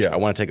shoot, which Yeah. I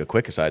want to take a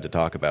quick aside to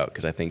talk about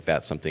because I think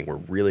that's something we're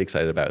really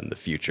excited about in the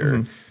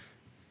future.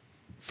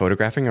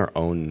 Photographing our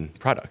own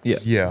products. Yeah.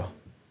 Yeah.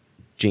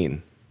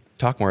 Gene,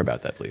 talk more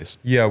about that, please.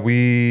 Yeah,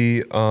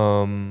 we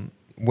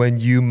when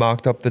you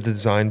mocked up the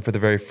design for the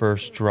very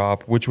first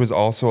drop, which was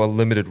also a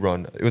limited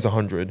run, it was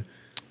 100,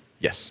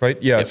 Yes. right?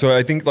 Yeah. Yep. So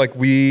I think like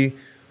we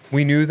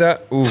knew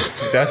that.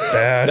 Oof, that's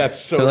bad. That's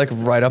so So, like,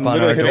 right up on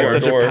Literally our hitting door. our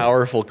such door. a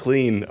powerful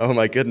clean. Oh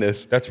my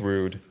goodness. That's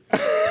rude.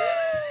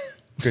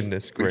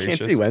 Goodness We gracious.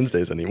 can't do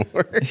Wednesdays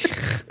anymore.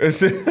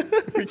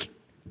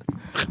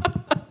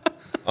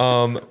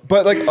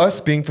 But like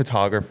us being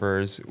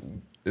photographers,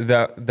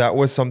 that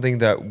was something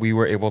that we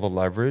were able to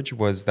leverage,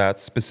 was that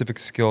specific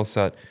skill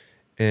set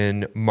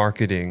in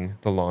marketing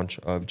the launch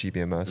of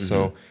GBMS.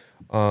 So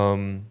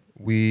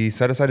we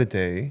set aside a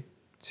day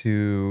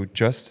to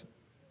just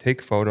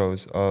take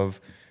photos of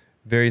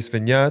various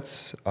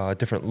vignettes,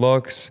 different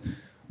looks,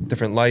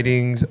 different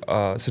lightings,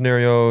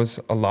 scenarios,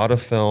 a lot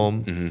of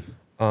film.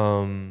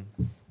 But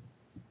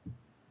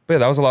yeah,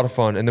 that was a lot of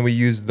fun. And then we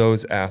used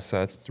those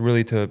assets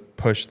really to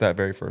push that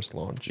very first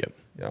launch. Yep.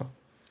 Yeah.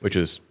 Which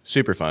was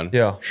super fun.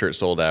 Yeah. Shirt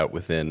sold out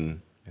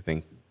within, I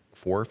think,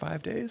 4 or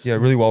 5 days. Yeah,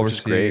 really well Which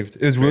is great. received.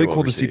 It was Very really well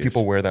cool to see received.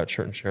 people wear that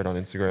shirt and share it on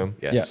Instagram.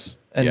 Yes. Yeah.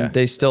 And Yeah.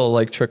 they still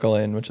like trickle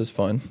in, which is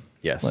fun.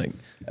 Yes. Like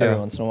every Yeah.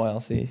 once in a while,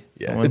 see.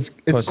 Yeah. someone It's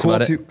post cool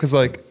about it. too, because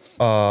like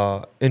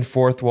in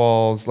Fourth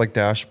Wall's like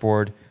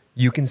dashboard,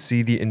 you can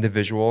see the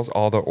individuals,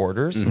 all the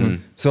orders.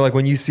 So like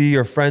when you see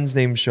your friend's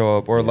name show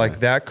up, or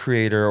like that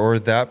creator or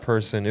that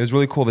person, it was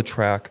really cool to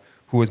track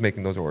who was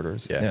making those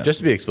orders. Yeah. Yeah. Just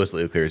to be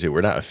explicitly clear too,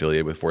 we're not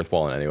affiliated with Fourth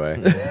Wall in any way.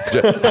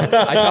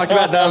 I talked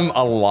about them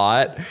a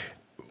lot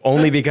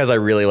only because I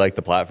really like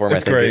the platform.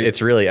 It's I think great.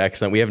 it's really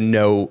excellent. We have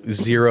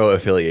zero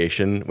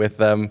affiliation with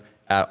them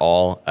at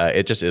all.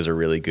 It just is a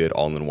really good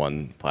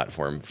all-in-one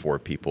platform for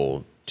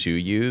people to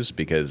use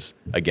because,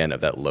 again, of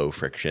that low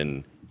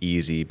friction,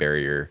 easy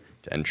barrier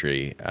to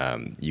entry.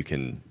 You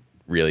can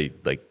really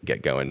like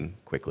get going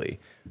quickly.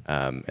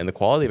 And the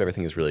quality of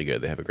everything is really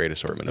good. They have a great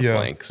assortment of Yeah.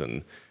 blanks,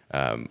 and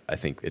I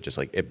think it just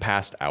it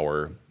passed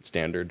our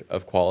standard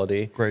of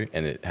quality. Great.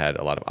 And it had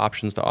a lot of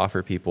options to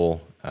offer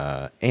people.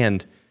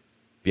 And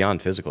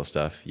beyond physical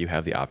stuff, you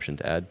have the option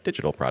to add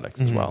digital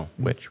products as well,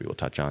 which we will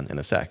touch on in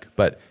a sec.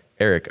 But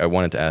Eric, I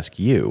wanted to ask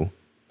you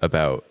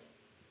about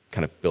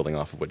kind of building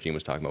off of what Gene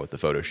was talking about with the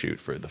photo shoot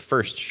for the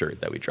first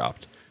shirt that we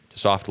dropped to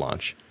soft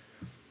launch.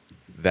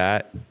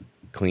 That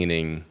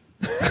cleaning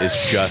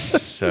is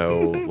just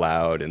so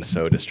loud and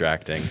so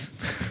distracting.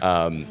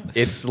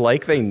 It's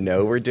like they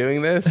know we're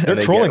doing this. They're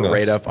and they trolling get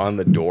right us. up on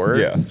the door.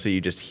 Yeah. So you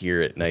just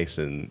hear it nice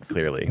and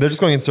clearly. They're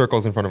just going in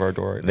circles in front of our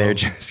door. Right They're now.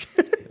 just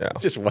Yeah.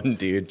 just one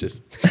dude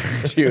just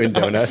doing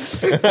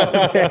donuts.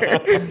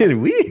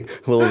 Wee,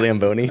 little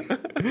Zamboni.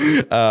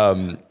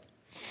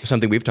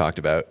 Something we've talked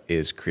about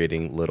is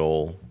creating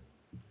little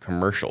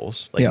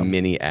commercials, like Yeah.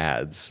 mini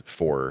ads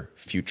for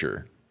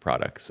future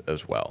products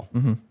as well.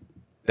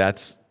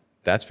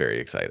 That's very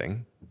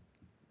exciting.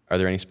 Are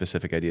there any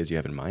specific ideas you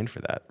have in mind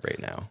for that right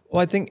now?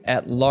 Well, I think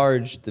at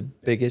large, the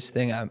biggest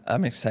thing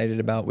I'm excited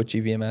about with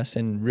GVMS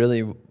and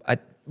really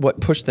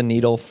what pushed the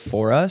needle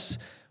for us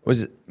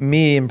was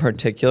me in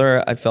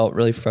particular. I felt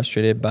really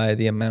frustrated by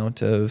the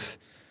amount of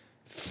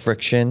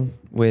friction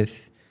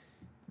with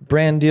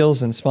brand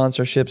deals and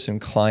sponsorships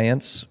and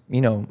clients. You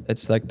know,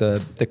 it's like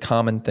the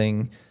common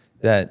thing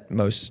that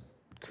most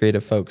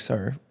creative folks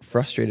are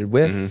frustrated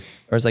with.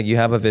 Or it's like you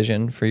have a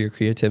vision for your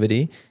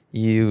creativity.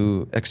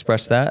 You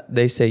express that.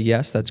 They say,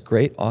 yes, that's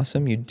great.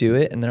 Awesome. You do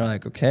it. And they're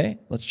like, okay,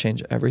 let's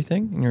change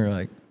everything. And you're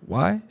like,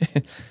 why?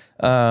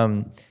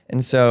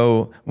 And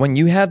so when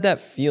you have that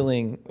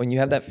feeling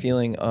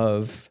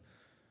of,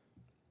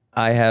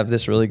 I have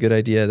this really good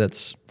idea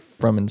that's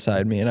from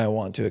inside me and I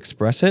want to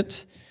express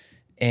it.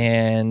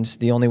 And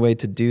the only way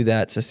to do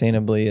that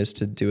sustainably is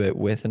to do it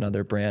with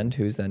another brand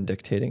who's then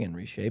dictating and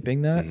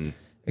reshaping that.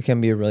 It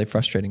can be a really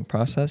frustrating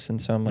process. And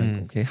so I'm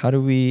like, okay, how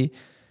do we,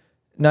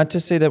 not to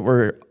say that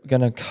we're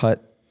going to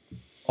cut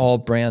all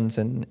brands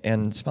and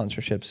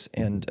sponsorships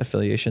and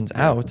affiliations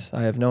out.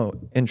 I have no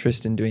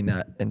interest in doing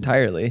that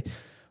entirely.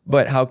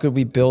 But how could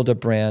we build a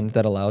brand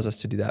that allows us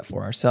to do that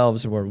for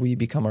ourselves, where we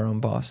become our own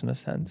boss in a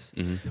sense,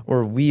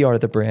 where we are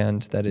the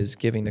brand that is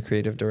giving the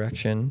creative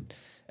direction,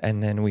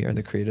 and then we are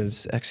the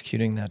creatives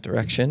executing that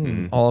direction.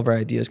 And all of our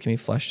ideas can be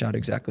fleshed out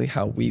exactly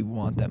how we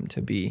want them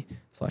to be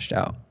fleshed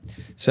out.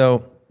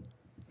 So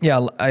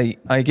yeah,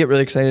 I get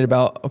really excited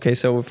about, okay,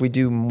 so if we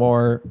do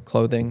more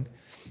clothing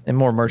and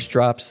more merch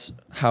drops,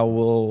 how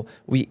will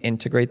we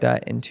integrate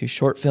that into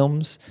short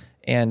films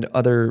and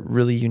other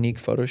really unique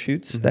photo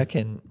shoots that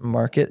can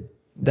market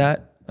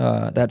that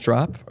that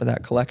drop or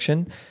that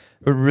collection?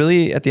 But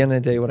really, at the end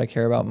of the day, what I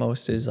care about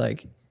most is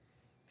like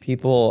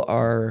people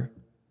are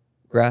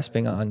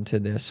grasping onto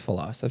this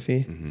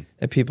philosophy,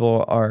 that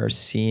people are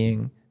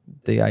seeing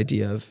the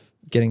idea of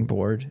getting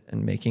bored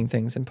and making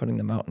things and putting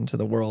them out into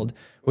the world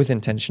with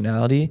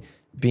intentionality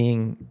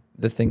being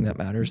the thing that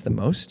matters the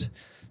most.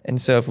 And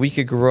so if we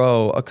could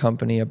grow a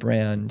company, a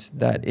brand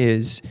that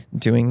is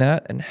doing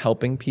that and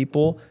helping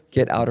people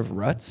get out of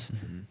ruts,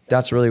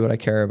 that's really what I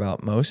care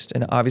about most.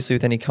 And obviously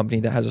with any company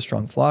that has a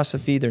strong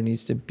philosophy, there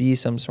needs to be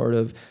some sort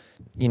of,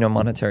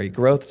 monetary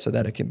growth so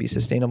that it can be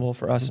sustainable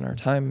for us and our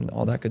time and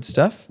all that good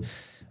stuff.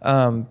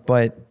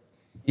 But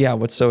yeah,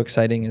 what's so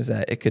exciting is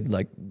that it could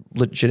like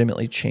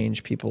legitimately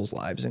change people's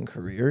lives and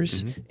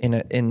careers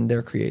in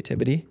their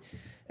creativity.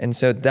 And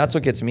so that's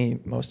what gets me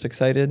most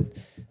excited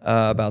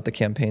about the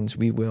campaigns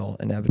we will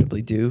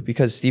inevitably do,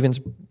 because Steven's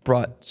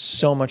brought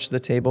so much to the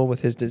table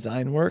with his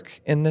design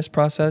work in this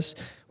process,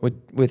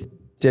 with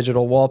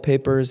digital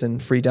wallpapers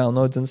and free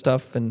downloads and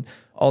stuff and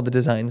all the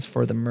designs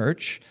for the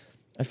merch.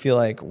 I feel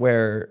like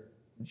where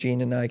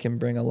Gene and I can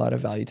bring a lot of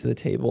value to the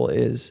table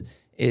is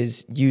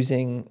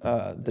using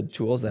the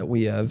tools that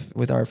we have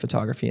with our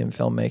photography and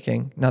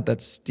filmmaking. Not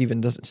that Steven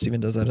does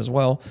that as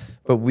well,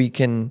 but we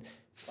can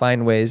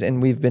find ways,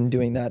 and we've been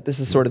doing that. This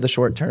is sort of the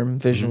short-term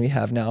vision we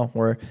have now,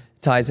 where it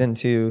ties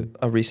into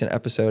a recent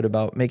episode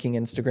about making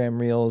Instagram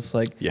reels.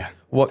 Like,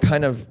 what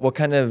kind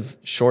of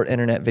short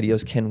internet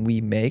videos can we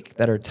make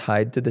that are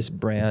tied to this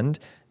brand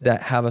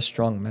that have a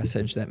strong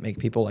message that make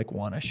people like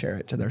want to share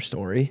it to their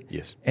story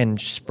and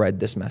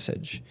spread this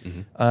message.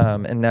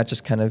 And that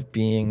just kind of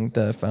being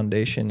the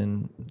foundation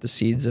and the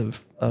seeds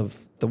of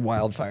the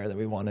wildfire that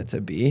we want it to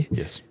be.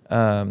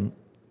 And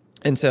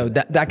so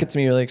that gets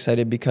me really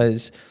excited,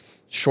 because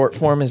short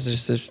form is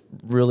just this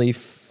really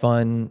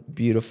fun,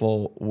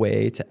 beautiful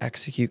way to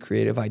execute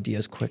creative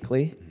ideas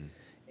quickly,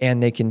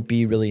 and they can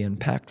be really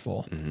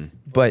impactful.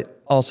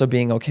 But also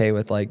being okay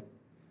with like,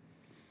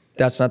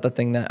 that's not the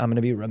thing that I'm going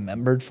to be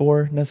remembered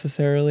for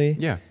necessarily.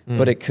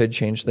 But it could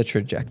change the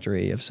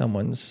trajectory of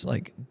someone's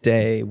like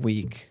day,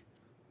 week,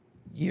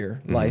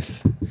 year,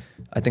 life.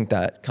 I think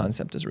that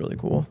concept is really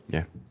cool.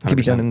 It could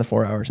be done in the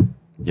 4 hours.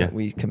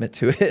 We commit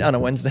to it on a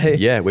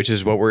Wednesday. Which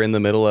is what we're in the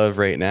middle of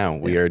right now.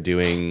 We are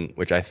doing,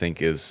 which I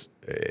think is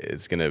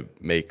going to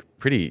make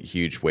pretty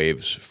huge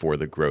waves for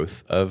the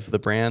growth of the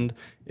brand,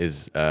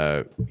 is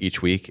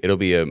each week. It'll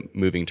be a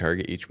moving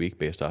target each week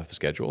based off of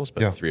schedules,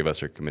 but the three of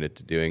us are committed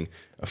to doing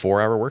a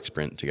 4-hour work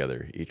sprint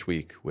together each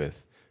week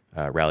with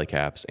Rally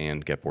Caps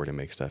and Get Bored and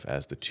Make Stuff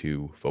as the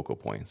two focal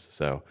points.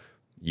 So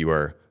you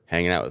are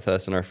hanging out with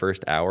us in our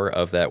first hour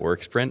of that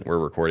work sprint. We're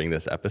recording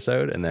this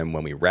episode. And then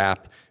when we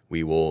wrap,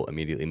 we will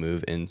immediately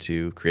move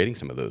into creating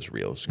some of those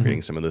reels,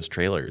 creating some of those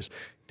trailers,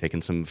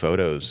 taking some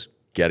photos,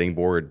 getting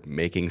bored,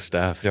 making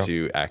stuff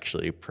to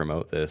actually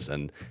promote this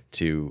and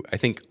to, I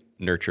think,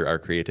 nurture our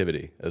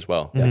creativity as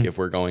well. Like if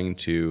we're going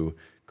to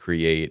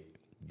create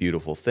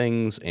beautiful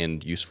things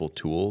and useful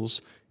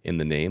tools in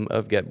the name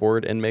of Get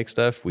Bored and Make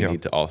Stuff, we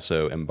need to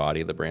also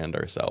embody the brand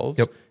ourselves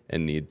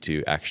and need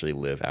to actually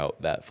live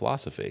out that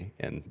philosophy.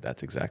 And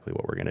that's exactly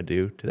what we're going to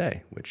do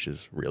today, which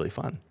is really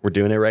fun. We're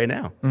doing it right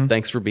now.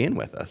 Thanks for being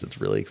with us. It's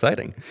really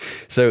exciting.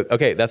 So,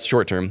 okay, that's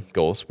short-term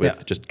goals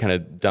with just kind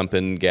of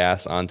dumping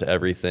gas onto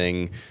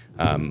everything.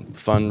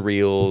 Fun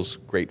reels,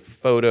 great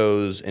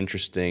photos,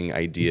 interesting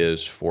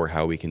ideas for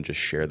how we can just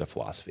share the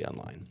philosophy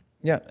online.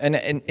 Yeah. And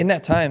in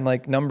that time,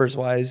 like numbers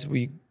wise,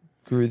 we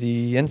grew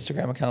the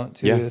Instagram account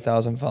to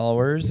 1,000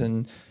 followers.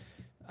 And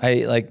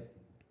I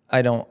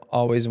don't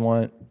always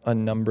want a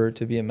number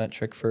to be a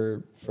metric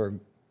for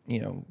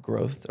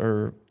growth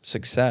or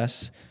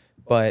success,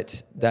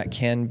 but that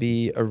can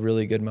be a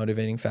really good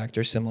motivating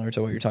factor, similar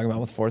to what you're talking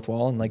about with Fourth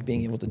Wall and like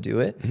being able to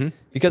do it.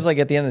 Because like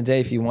at the end of the day,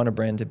 if you want a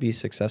brand to be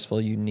successful,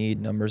 you need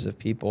numbers of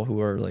people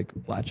who are like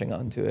latching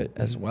onto it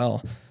as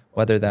well.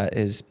 Whether that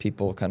is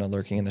people kind of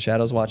lurking in the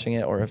shadows watching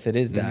it, or if it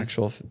is the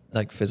actual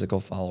like physical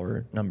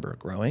follower number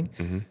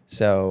growing.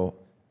 So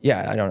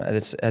yeah,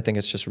 I think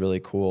it's just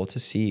really cool to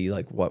see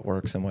like what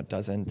works and what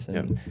doesn't,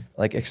 and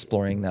like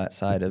exploring that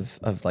side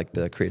of like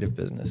the creative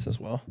business as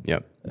well.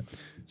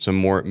 Some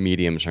more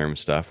medium term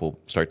stuff. We'll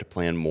start to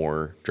plan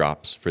more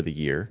drops for the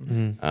year,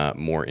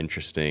 more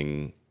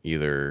interesting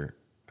either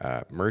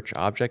merch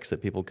objects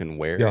that people can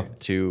wear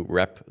to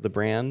rep the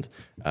brand,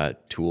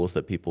 tools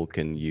that people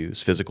can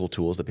use, physical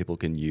tools that people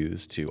can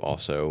use to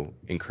also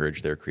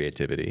encourage their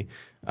creativity.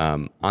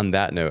 On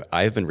that note,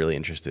 I've been really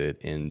interested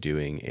in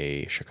doing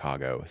a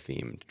Chicago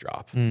themed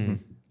drop.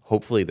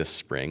 Hopefully this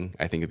spring.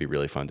 I think it'd be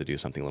really fun to do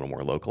something a little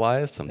more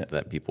localized, something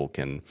that people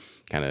can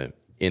kind of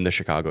in the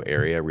Chicago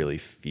area really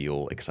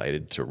feel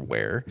excited to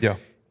wear.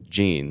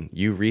 Gene,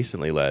 you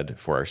recently led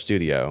for our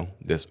studio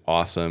this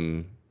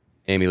awesome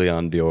Aimé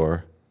Leon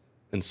Dior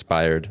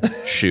inspired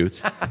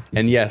shoot.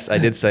 And yes, I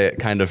did say it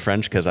kind of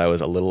French because I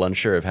was a little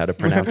unsure of how to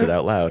pronounce it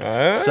out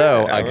loud.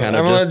 So I kind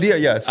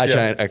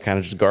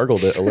of just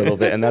gargled it a little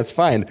bit, and that's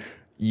fine.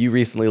 You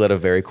recently led a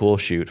very cool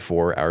shoot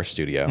for our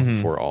studio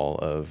for all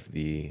of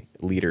the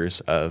leaders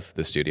of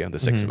the studio, the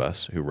 6 of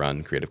us who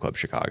run Creative Club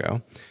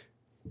Chicago.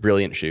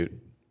 Brilliant shoot.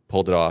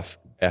 Pulled it off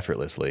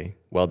effortlessly.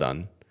 Well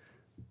done.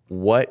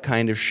 What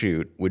kind of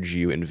shoot would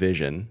you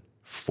envision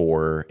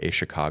for a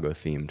Chicago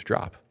themed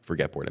drop for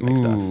Get Bored and Make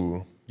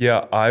Stuff?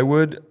 Yeah, I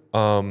would.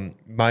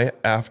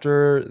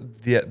 After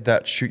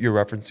that shoot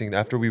you're referencing,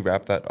 after we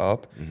wrap that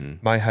up,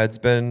 my head's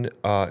been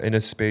in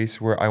a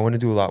space where I want to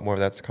do a lot more of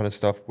that kind of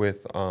stuff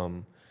with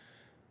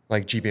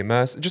like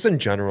GBMS, just in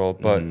general,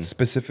 but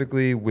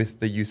specifically with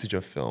the usage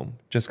of film,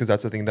 just because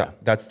that's the thing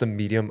that's the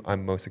medium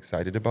I'm most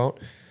excited about.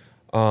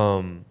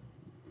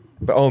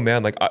 But oh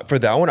man, like for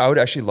that one, I would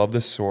actually love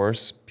to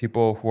source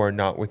people who are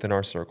not within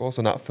our circle,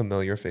 so not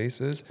familiar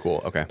faces.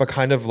 Cool, okay. But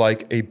kind of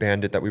like a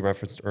Bandit that we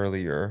referenced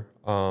earlier,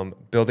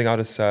 building out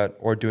a set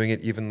or doing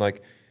it even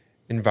like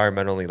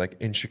environmentally, like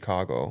in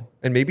Chicago,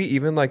 and maybe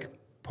even like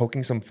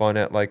poking some fun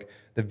at like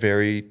the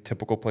very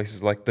typical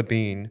places like the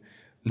Bean,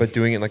 but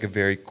doing it in like a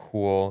very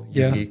cool,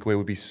 unique way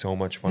would be so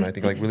much fun. I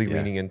think like really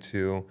leaning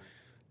into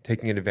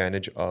taking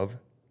advantage of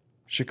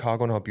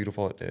Chicago and how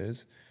beautiful it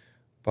is.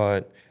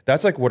 But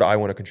that's like what I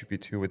want to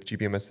contribute to with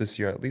GBMS this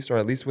year, at least, or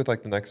at least with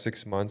like the next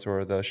 6 months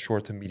or the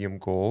short to medium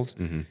goals,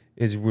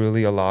 is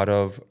really a lot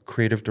of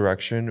creative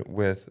direction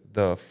with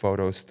the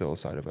photo still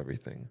side of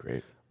everything.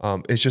 Great.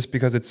 It's just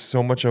because it's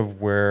so much of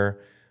where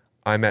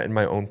I'm at in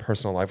my own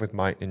personal life with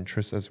my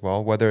interests as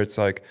well, whether it's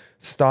like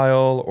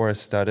style or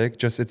aesthetic,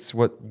 just it's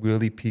what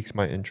really piques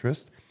my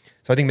interest.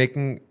 So I think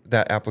making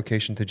that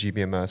application to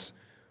GBMS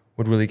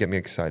would really get me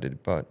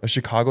excited. But a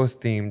Chicago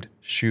themed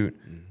shoot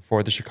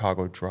for the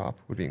Chicago drop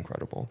would be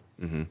incredible.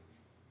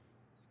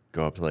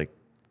 Go up to like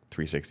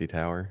 360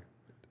 Tower,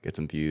 get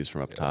some views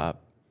from up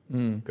top,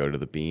 go to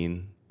the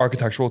Bean.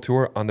 Architectural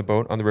tour on the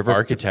boat, on the river.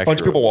 Architectural.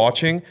 Bunch of people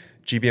watching.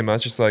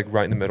 GBMS just like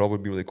right in the middle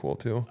would be really cool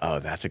too. Oh,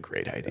 that's a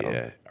great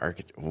idea.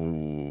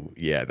 Ooh,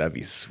 yeah, that'd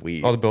be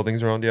sweet. All the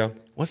buildings around,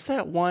 What's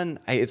that one?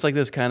 It's like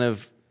this kind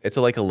of, it's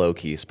like a low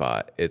key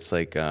spot. It's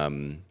like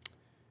North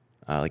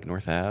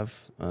Ave.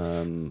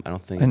 I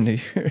don't think. I knew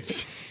you were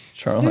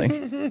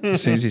trolling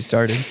as soon as he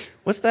started.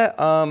 What's that?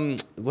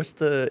 What's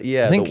the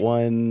the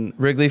one?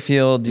 Wrigley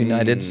Field,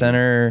 United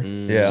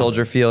Center,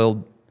 Soldier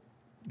Field,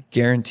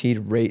 Guaranteed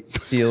Rate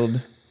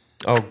Field.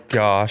 Oh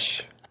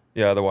gosh,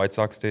 yeah, the White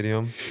Sox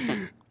Stadium.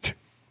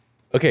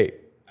 Okay,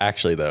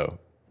 actually though,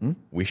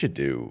 we should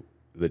do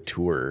the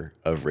tour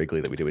of Wrigley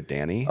that we did with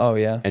Danny. Oh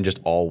yeah, and just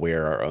all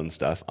wear our own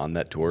stuff on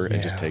that tour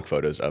and just take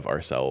photos of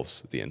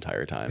ourselves the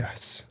entire time.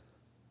 Yes.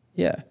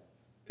 Yeah.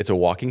 It's a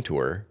walking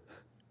tour.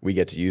 We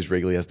get to use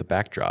Wrigley as the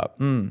backdrop.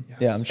 Yes.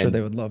 Yeah, I'm sure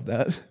they would love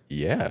that.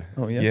 Yeah.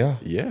 Oh, yeah?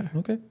 Yeah.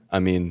 Okay. I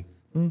mean,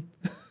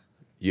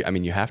 I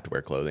mean, you have to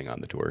wear clothing on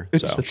the tour.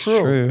 It's so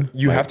True.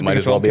 You have to might bring a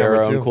as well film be our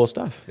camera own too. cool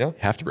stuff. Yeah. You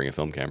have to bring a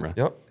film camera.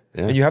 Yep.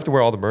 Yeah. And you have to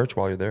wear all the merch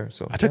while you're there.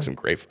 So I took some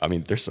great. I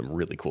mean, there's some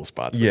really cool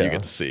spots that Yeah. you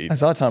get to see. I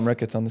saw Tom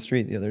Ricketts on the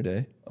street the other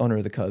day, owner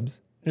of the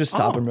Cubs. Just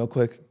stop him real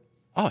quick.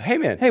 Oh, hey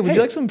man. Hey, would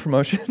you like some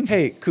promotion?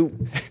 Hey, cool.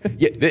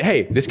 Yeah,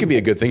 hey, this could be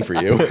a good thing for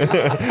you.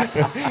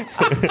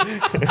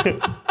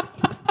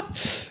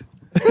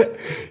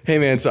 Hey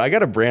man, so I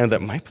got a brand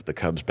that might put the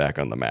Cubs back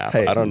on the map.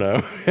 Hey. I don't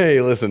know.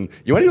 Hey, listen,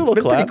 you want to do a It's little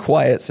been clap? pretty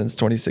quiet since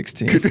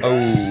 2016.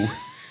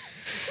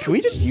 Can we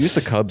just use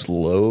the Cubs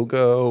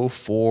logo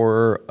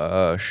for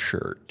a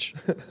shirt?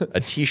 A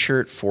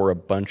t-shirt for a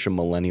bunch of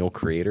millennial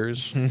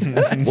creators?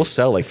 We'll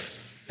sell like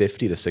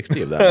 50 to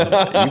 60 of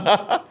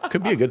them.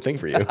 Could be a good thing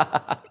for you.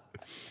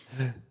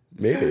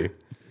 Maybe.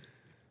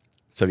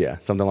 So yeah,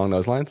 something along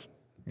those lines?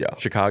 Yeah.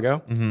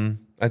 Chicago?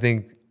 I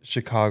think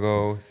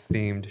Chicago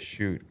themed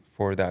shoot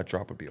for that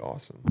drop would be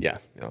awesome. Yeah.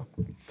 Yeah.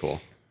 Cool.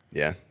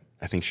 Yeah.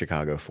 I think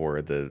Chicago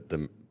for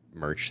the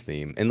merch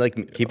theme. And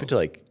like keep it to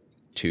like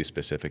 2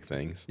 specific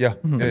things. Yeah.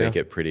 And Yeah, make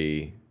yeah. it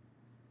pretty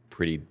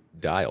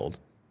dialed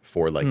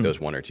for like those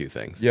 1 or 2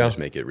 things. Yeah. Just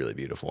make it really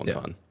beautiful and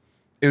fun.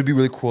 It would be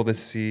really cool to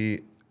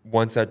see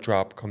once that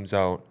drop comes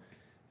out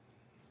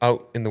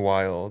in the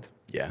wild.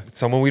 Yeah.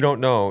 Someone we don't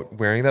know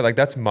wearing that. Like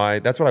that's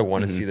what I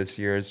want to see this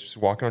year is just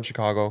walking around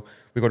Chicago.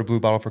 We go to Blue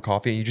Bottle for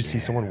coffee and you just see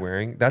someone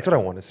wearing. That's what I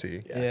want to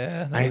see.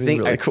 Yeah, I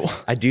think really cool.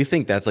 I do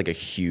think that's like a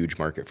huge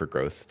market for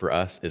growth for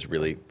us is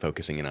really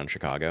focusing in on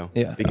Chicago.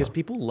 Yeah. Because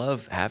people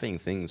love having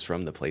things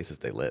from the places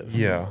they live.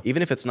 Yeah.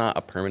 Even if it's not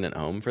a permanent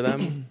home for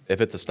them, if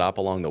it's a stop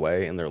along the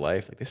way in their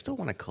life, like they still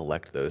want to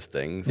collect those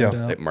things Yeah.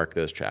 that mark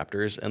those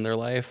chapters in their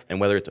life. And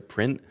whether it's a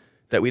print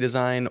that we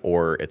design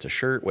or it's a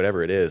shirt,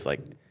 whatever it is, like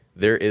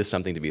there is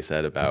something to be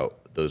said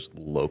about those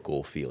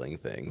local feeling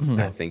things.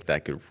 I think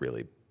that could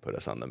really put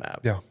us on the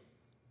map. Yeah.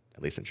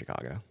 At least in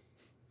Chicago.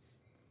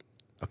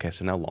 Okay,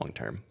 so now long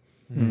term.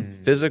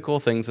 Physical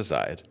things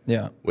aside,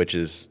 Yeah. which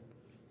is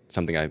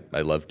something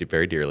I love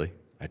very dearly,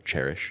 I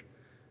cherish.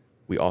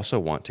 We also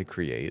want to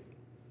create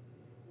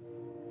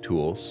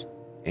tools.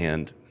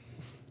 And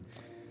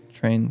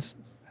Trains.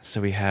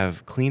 so we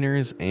have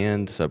cleaners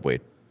and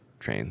subway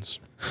trains.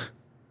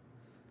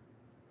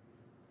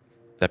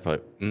 That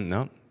probably,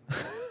 no,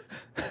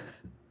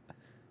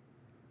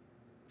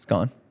 It's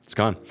gone. it's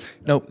gone.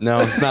 Nope. No,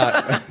 it's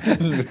not.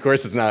 Of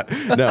course it's not.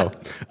 No.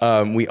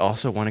 We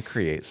also want to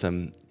create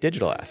some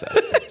digital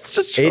assets. It's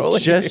just trolling.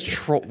 It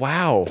just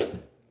wow.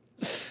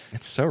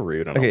 It's so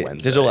rude on Okay, a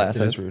Wednesday. digital It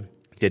assets. is rude.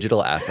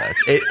 Digital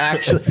assets. It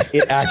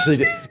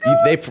actually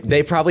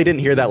they probably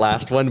didn't hear that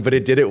last one, but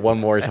it did it one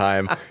more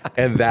time,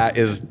 and that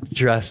is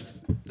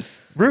just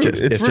Rude.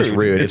 It's It's just rude.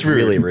 rude. It's It's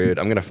really rude. rude.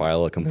 I'm gonna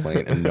file a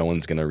complaint, and no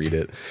one's gonna read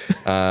it.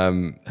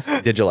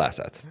 Digital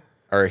assets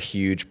are a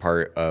huge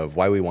part of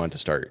why we wanted to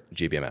start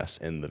GBMS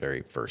in the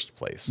very first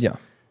place. Yeah.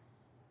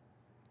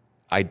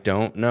 I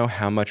don't know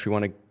how much we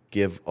want to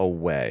give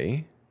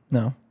away.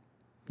 No.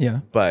 Yeah.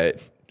 But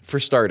for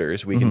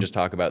starters, we can just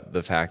talk about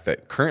the fact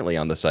that currently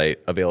on the site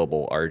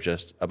available are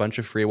just a bunch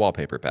of free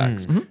wallpaper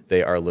packs.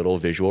 They are little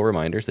visual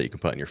reminders that you can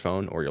put on your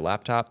phone or your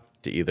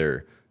laptop to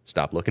either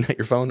stop looking at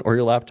your phone or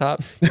your laptop,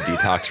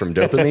 detox from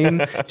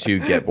dopamine, to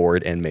get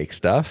bored and make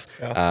stuff.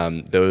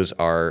 Those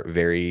are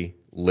very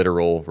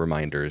literal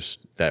reminders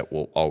that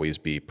will always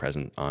be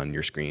present on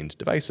your screened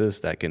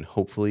devices that can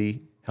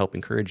hopefully help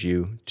encourage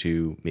you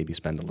to maybe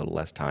spend a little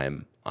less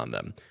time on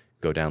them.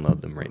 Go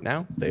download them right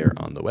now. They are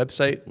on the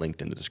website,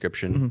 linked in the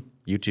description,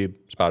 YouTube,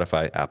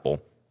 Spotify,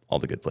 Apple, all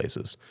the good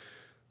places.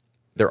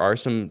 There are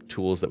some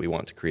tools that we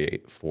want to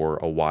create for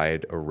a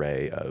wide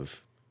array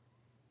of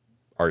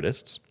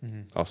artists,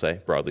 I'll say,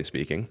 broadly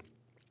speaking,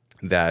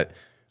 that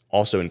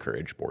also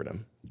encourage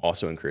boredom,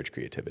 also encourage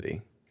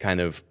creativity,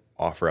 kind of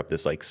offer up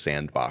this like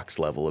sandbox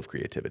level of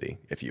creativity,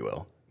 if you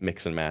will,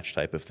 mix and match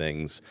type of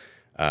things,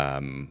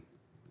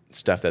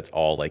 stuff that's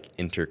all like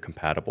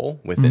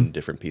intercompatible within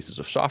different pieces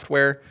of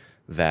software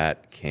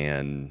that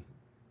can,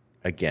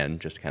 again,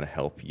 just kind of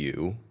help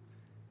you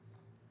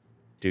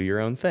do your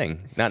own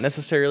thing. Not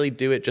necessarily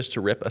do it just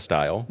to rip a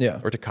style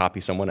or to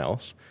copy someone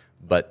else,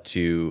 but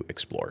to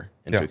explore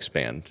and to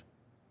expand.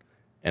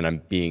 And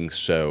I'm being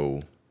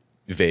so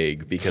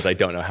vague because I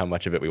don't know how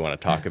much of it we want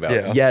to talk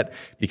about yet,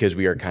 because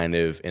we are kind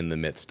of in the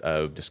midst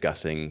of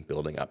discussing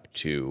building up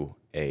to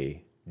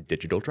a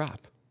digital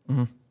drop,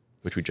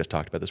 which we just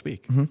talked about this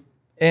week.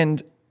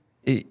 And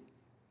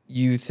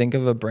you think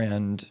of a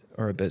brand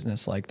or a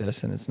business like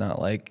this, and it's not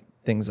like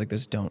things like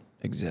this don't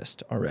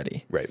exist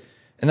already. Right.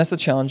 And that's the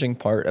challenging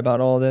part about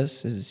all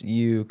this is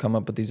you come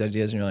up with these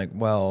ideas and you're like,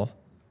 well,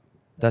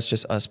 that's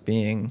just us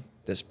being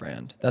this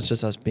brand. That's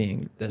just us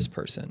being this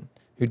person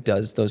who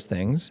does those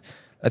things.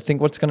 I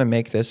think what's going to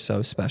make this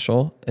so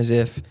special is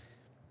if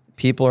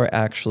people are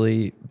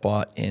actually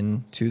bought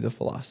into the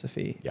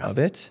philosophy of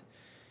it.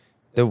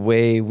 The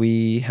way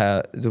we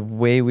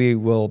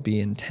will be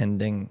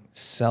intending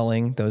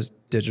selling those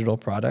digital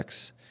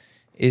products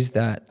is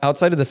that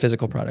outside of the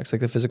physical products, like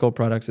the physical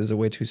products is a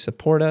way to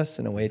support us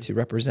and a way to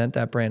represent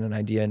that brand and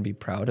idea and be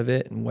proud of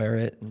it and wear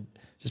it and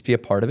just be a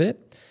part of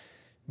it.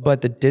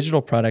 But the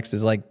digital products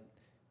is like,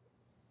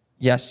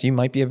 yes, you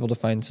might be able to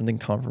find something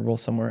comparable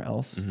somewhere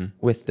else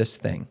with this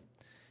thing.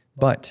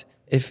 But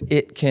if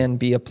it can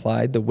be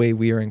applied the way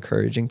we are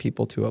encouraging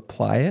people to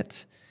apply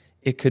it,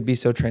 it could be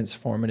so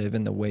transformative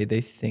in the way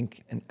they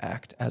think and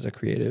act as a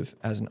creative,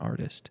 as an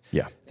artist.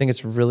 Yeah. I think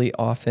it's really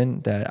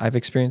often that I've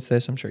experienced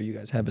this, I'm sure you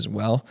guys have as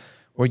well,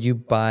 where you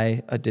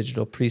buy a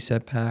digital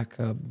preset pack,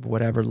 a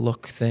whatever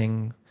look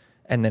thing,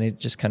 and then it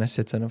just kind of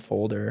sits in a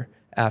folder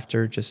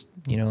after just,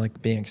 like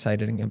being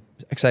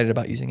excited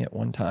about using it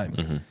one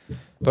time.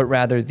 But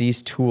rather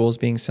these tools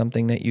being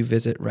something that you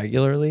visit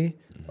regularly,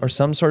 or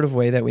some sort of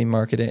way that we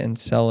market it and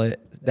sell it,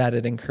 that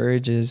it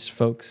encourages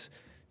folks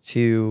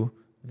to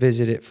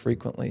visit it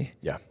frequently.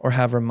 Yeah. Or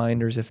have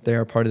reminders if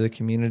they're a part of the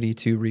community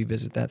to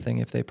revisit that thing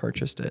if they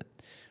purchased it,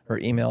 or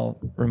email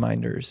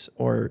reminders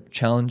or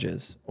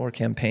challenges or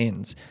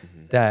campaigns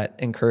that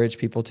encourage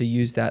people to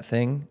use that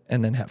thing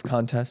and then have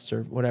contests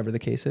or whatever the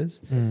case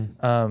is.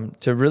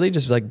 To really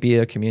just like be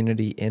a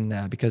community in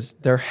that, because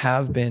there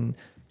have been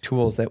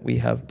tools that we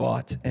have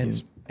bought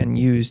and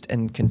used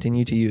and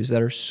continue to use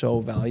that are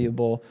so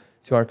valuable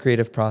to our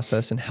creative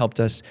process and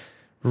helped us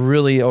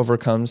really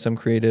overcome some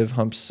creative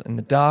humps in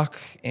the doc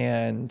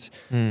and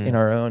in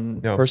our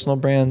own personal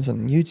brands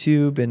on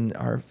YouTube and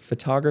our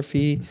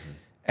photography.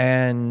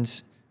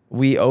 And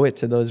we owe it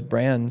to those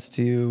brands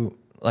to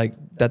like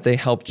that they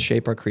helped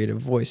shape our creative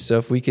voice. So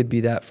if we could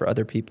be that for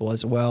other people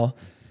as well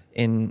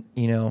in,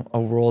 a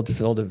world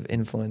filled of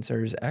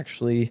influencers,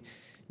 actually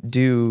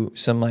do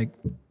some like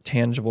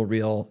tangible,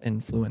 real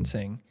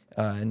influencing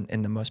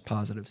in the most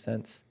positive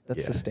sense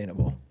that's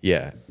sustainable.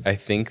 Yeah. I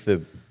think the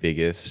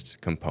biggest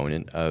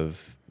component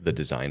of the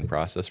design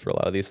process for a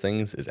lot of these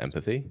things is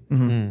empathy,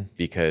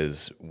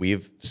 because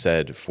we've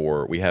said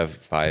we have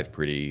 5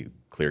 pretty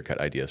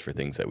clear-cut ideas for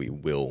things that we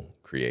will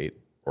create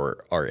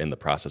or are in the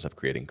process of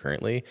creating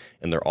currently.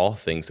 And they're all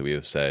things that we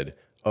have said,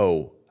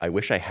 oh, I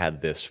wish I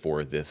had this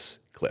for this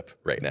clip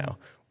right now,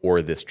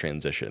 or this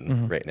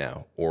transition right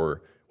now,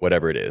 or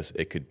whatever it is.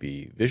 It could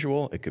be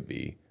visual, it could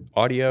be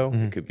audio,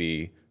 it could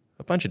be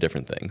a bunch of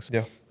different things.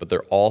 Yeah. But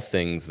they're all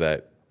things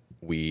that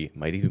we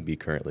might even be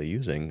currently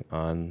using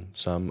on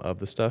some of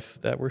the stuff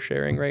that we're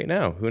sharing right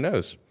now. Who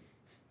knows?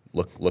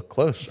 Look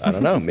close. I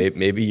don't know.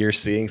 Maybe you're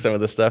seeing some of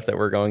the stuff that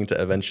we're going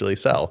to eventually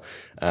sell.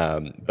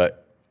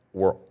 But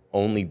we're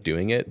only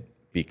doing it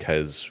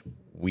because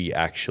we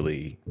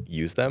actually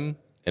use them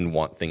and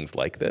want things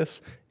like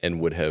this and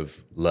would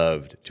have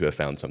loved to have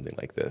found something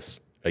like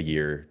this a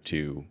year,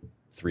 2,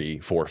 3,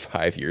 4,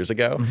 5 years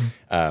ago,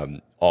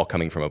 all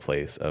coming from a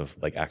place of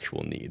like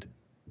actual need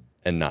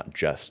and not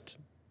just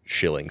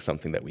shilling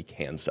something that we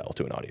can sell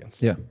to an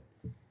audience. Yeah.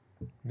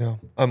 Yeah.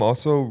 I'm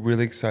also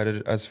really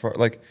excited as far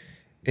like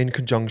in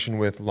conjunction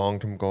with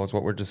long-term goals,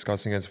 what we're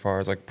discussing as far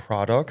as like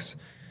products.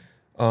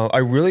 I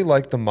really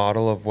like the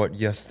model of what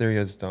Yes Theory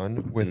has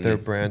done with their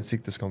brand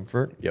Seek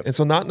Discomfort. Yep. And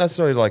so not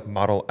necessarily like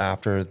model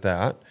after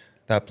that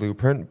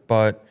blueprint,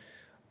 but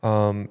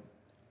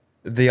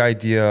the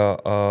idea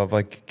of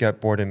like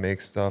get bored and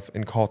make stuff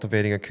and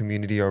cultivating a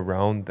community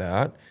around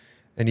that,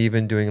 and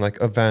even doing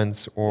like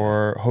events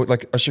or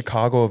like a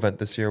Chicago event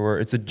this year where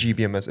it's a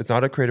GBMS. It's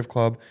not a creative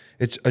club.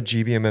 It's a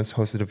GBMS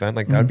hosted event.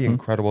 Like that'd be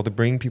incredible to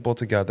bring people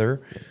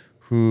together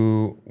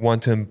who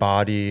want to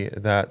embody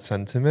that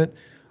sentiment.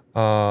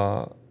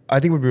 I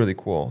think would be really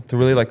cool to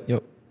really like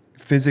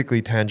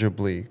physically,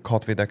 tangibly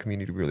cultivate that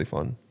community. Really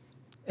fun.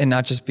 And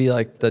not just be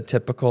like the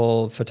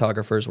typical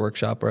photographer's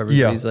workshop where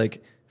everybody's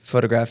like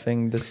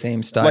photographing the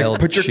same style. Like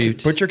put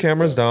shoot. your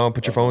cameras down,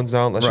 put your phones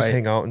down. Let's just Right.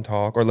 hang out and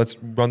talk, or let's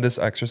run this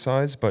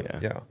exercise. But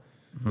yeah.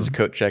 There's a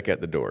coat check at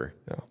the door.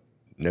 Yeah.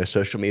 No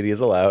social media is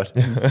allowed.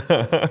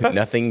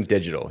 Nothing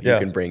digital. You Yeah.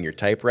 can bring your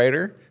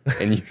typewriter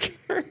and you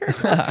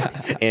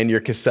and your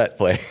cassette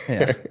player.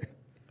 Yeah.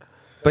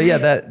 But yeah,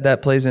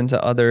 that plays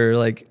into other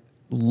like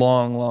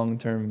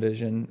long-term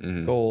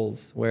vision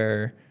goals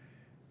where,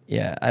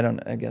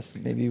 I guess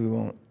maybe we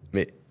won't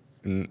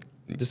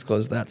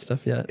disclose that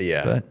stuff yet.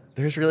 Yeah. But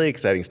There's really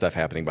exciting stuff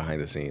happening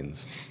behind the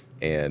scenes,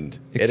 and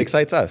it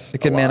excites us. it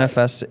could a lot.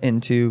 manifest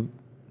into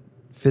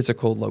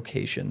physical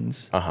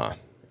locations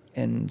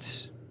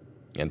and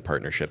And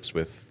partnerships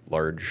with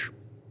large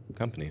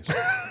companies.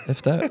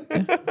 if that,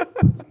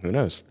 Who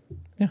knows?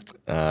 yeah.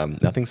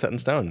 Nothing's set in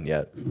stone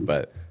yet,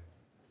 but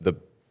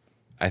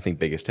I think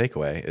biggest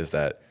takeaway is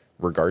that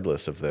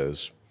regardless of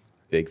those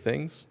big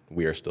things,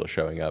 we are still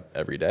showing up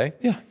every day.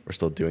 Yeah. We're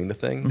still doing the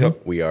thing.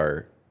 Yep. We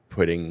are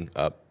putting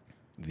up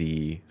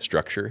the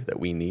structure that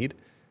we need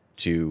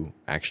to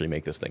actually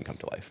make this thing come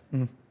to life.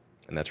 And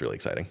that's really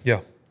exciting. Yeah.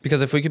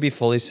 Because if we could be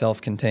fully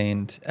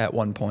self-contained at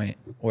one point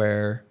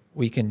where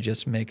we can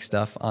just make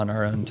stuff on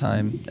our own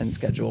time and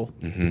schedule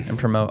and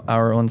promote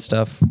our own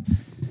stuff,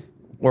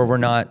 where we're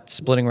not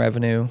splitting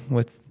revenue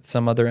with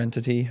some other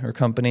entity or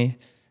company,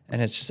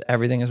 and it's just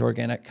everything is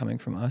organic coming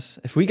from us.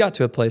 If we got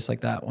to a place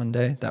like that one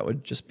day, that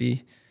would just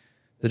be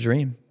the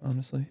dream,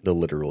 honestly. The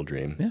literal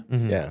dream.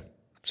 Yeah.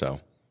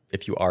 So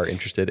if you are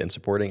interested in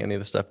supporting any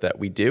of the stuff that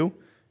we do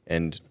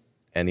and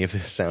any of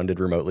this sounded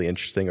remotely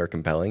interesting or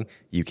compelling,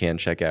 you can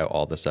check out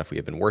all the stuff we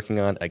have been working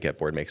on at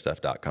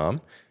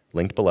getboredmakestuff.com,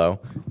 linked below,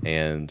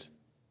 and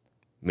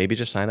maybe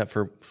just sign up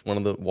for one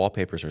of the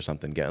wallpapers or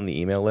something. Get on the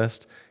email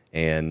list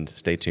and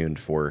stay tuned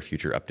for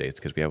future updates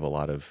because we have a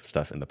lot of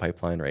stuff in the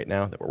pipeline right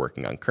now that we're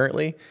working on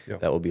currently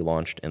that will be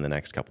launched in the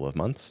next couple of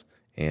months.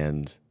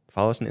 And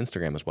follow us on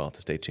Instagram as well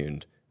to stay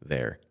tuned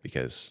there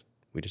because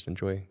we just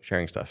enjoy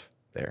sharing stuff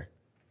there,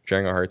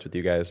 sharing our hearts with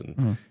you guys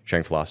and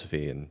sharing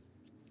philosophy and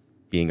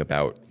being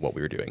about what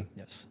we were doing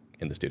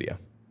in the studio.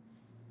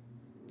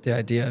 The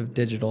idea of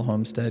digital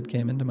homestead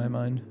came into my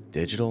mind.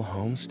 Digital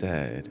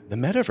homestead, the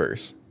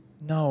metaverse.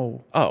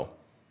 No. Oh,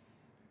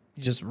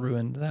 You just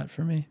ruined that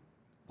for me.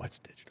 what's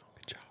digital?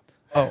 Good job.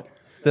 Oh,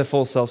 it's the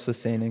full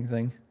self-sustaining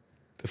thing.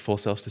 The full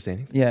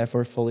self-sustaining? Yeah, if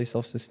we're fully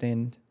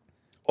self-sustained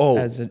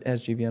as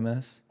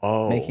GBMS,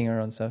 making our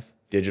own stuff.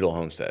 Digital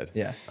homestead.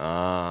 Yeah.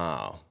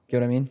 Oh, Get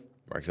what I mean?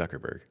 Mark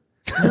Zuckerberg.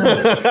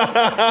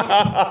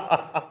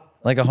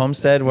 Like a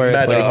homestead where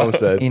it's Like like, a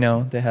homestead. you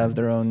know, they have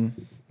their own,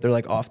 they're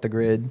like off the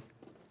grid,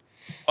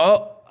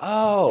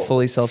 Oh.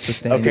 fully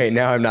self-sustained. Okay,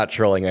 now I'm not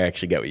trolling. I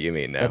actually get what you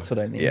mean now. That's what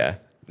I mean. Yeah.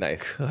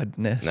 Nice.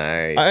 Goodness.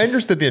 Nice. I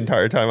understood the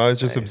entire time. I was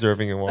just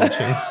observing and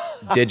watching.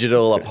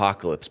 Digital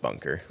apocalypse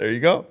bunker. There you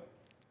go.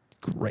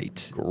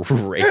 Great.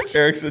 Great.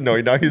 Eric's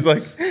annoyed now. He's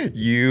like,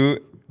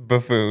 you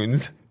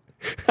buffoons.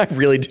 I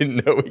really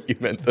didn't know what you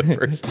meant the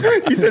first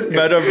time. He said It was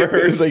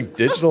metaverse. like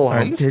digital Our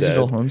homestead.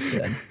 digital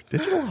homestead.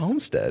 Digital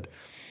homestead.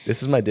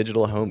 This is my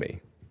digital homie.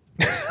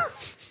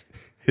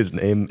 His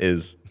name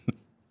is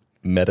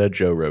Meta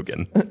Joe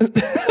Rogan.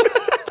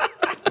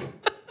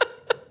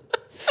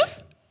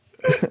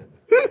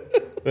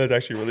 That's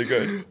actually really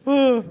good.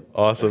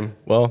 Awesome.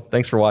 Well,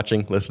 thanks for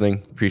watching,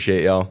 listening.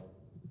 Appreciate y'all.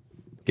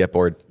 Get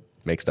bored.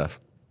 Make stuff.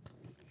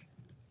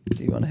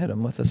 Do you want to hit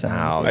him with a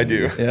sound? I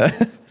do. Yeah.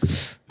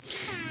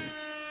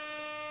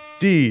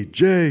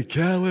 DJ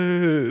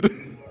Khaled.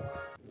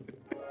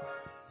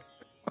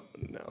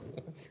 No.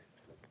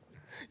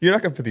 You're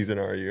not going to put these in,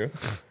 are you?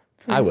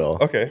 I will.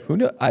 Okay. Who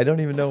know? I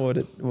don't even know what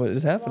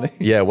is happening.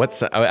 Yeah,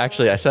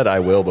 actually, I said I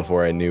will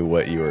before I knew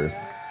what you were.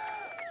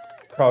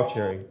 Crowd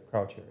cheering.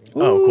 Crowd cheering.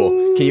 Oh,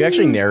 cool. Can you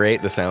actually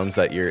narrate the sounds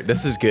that you're.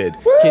 This is good.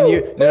 Can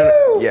you.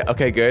 No. Yeah,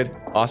 okay, good.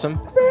 Awesome.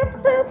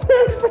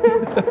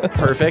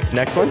 Perfect.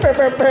 Next one.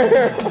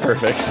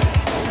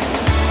 Perfect.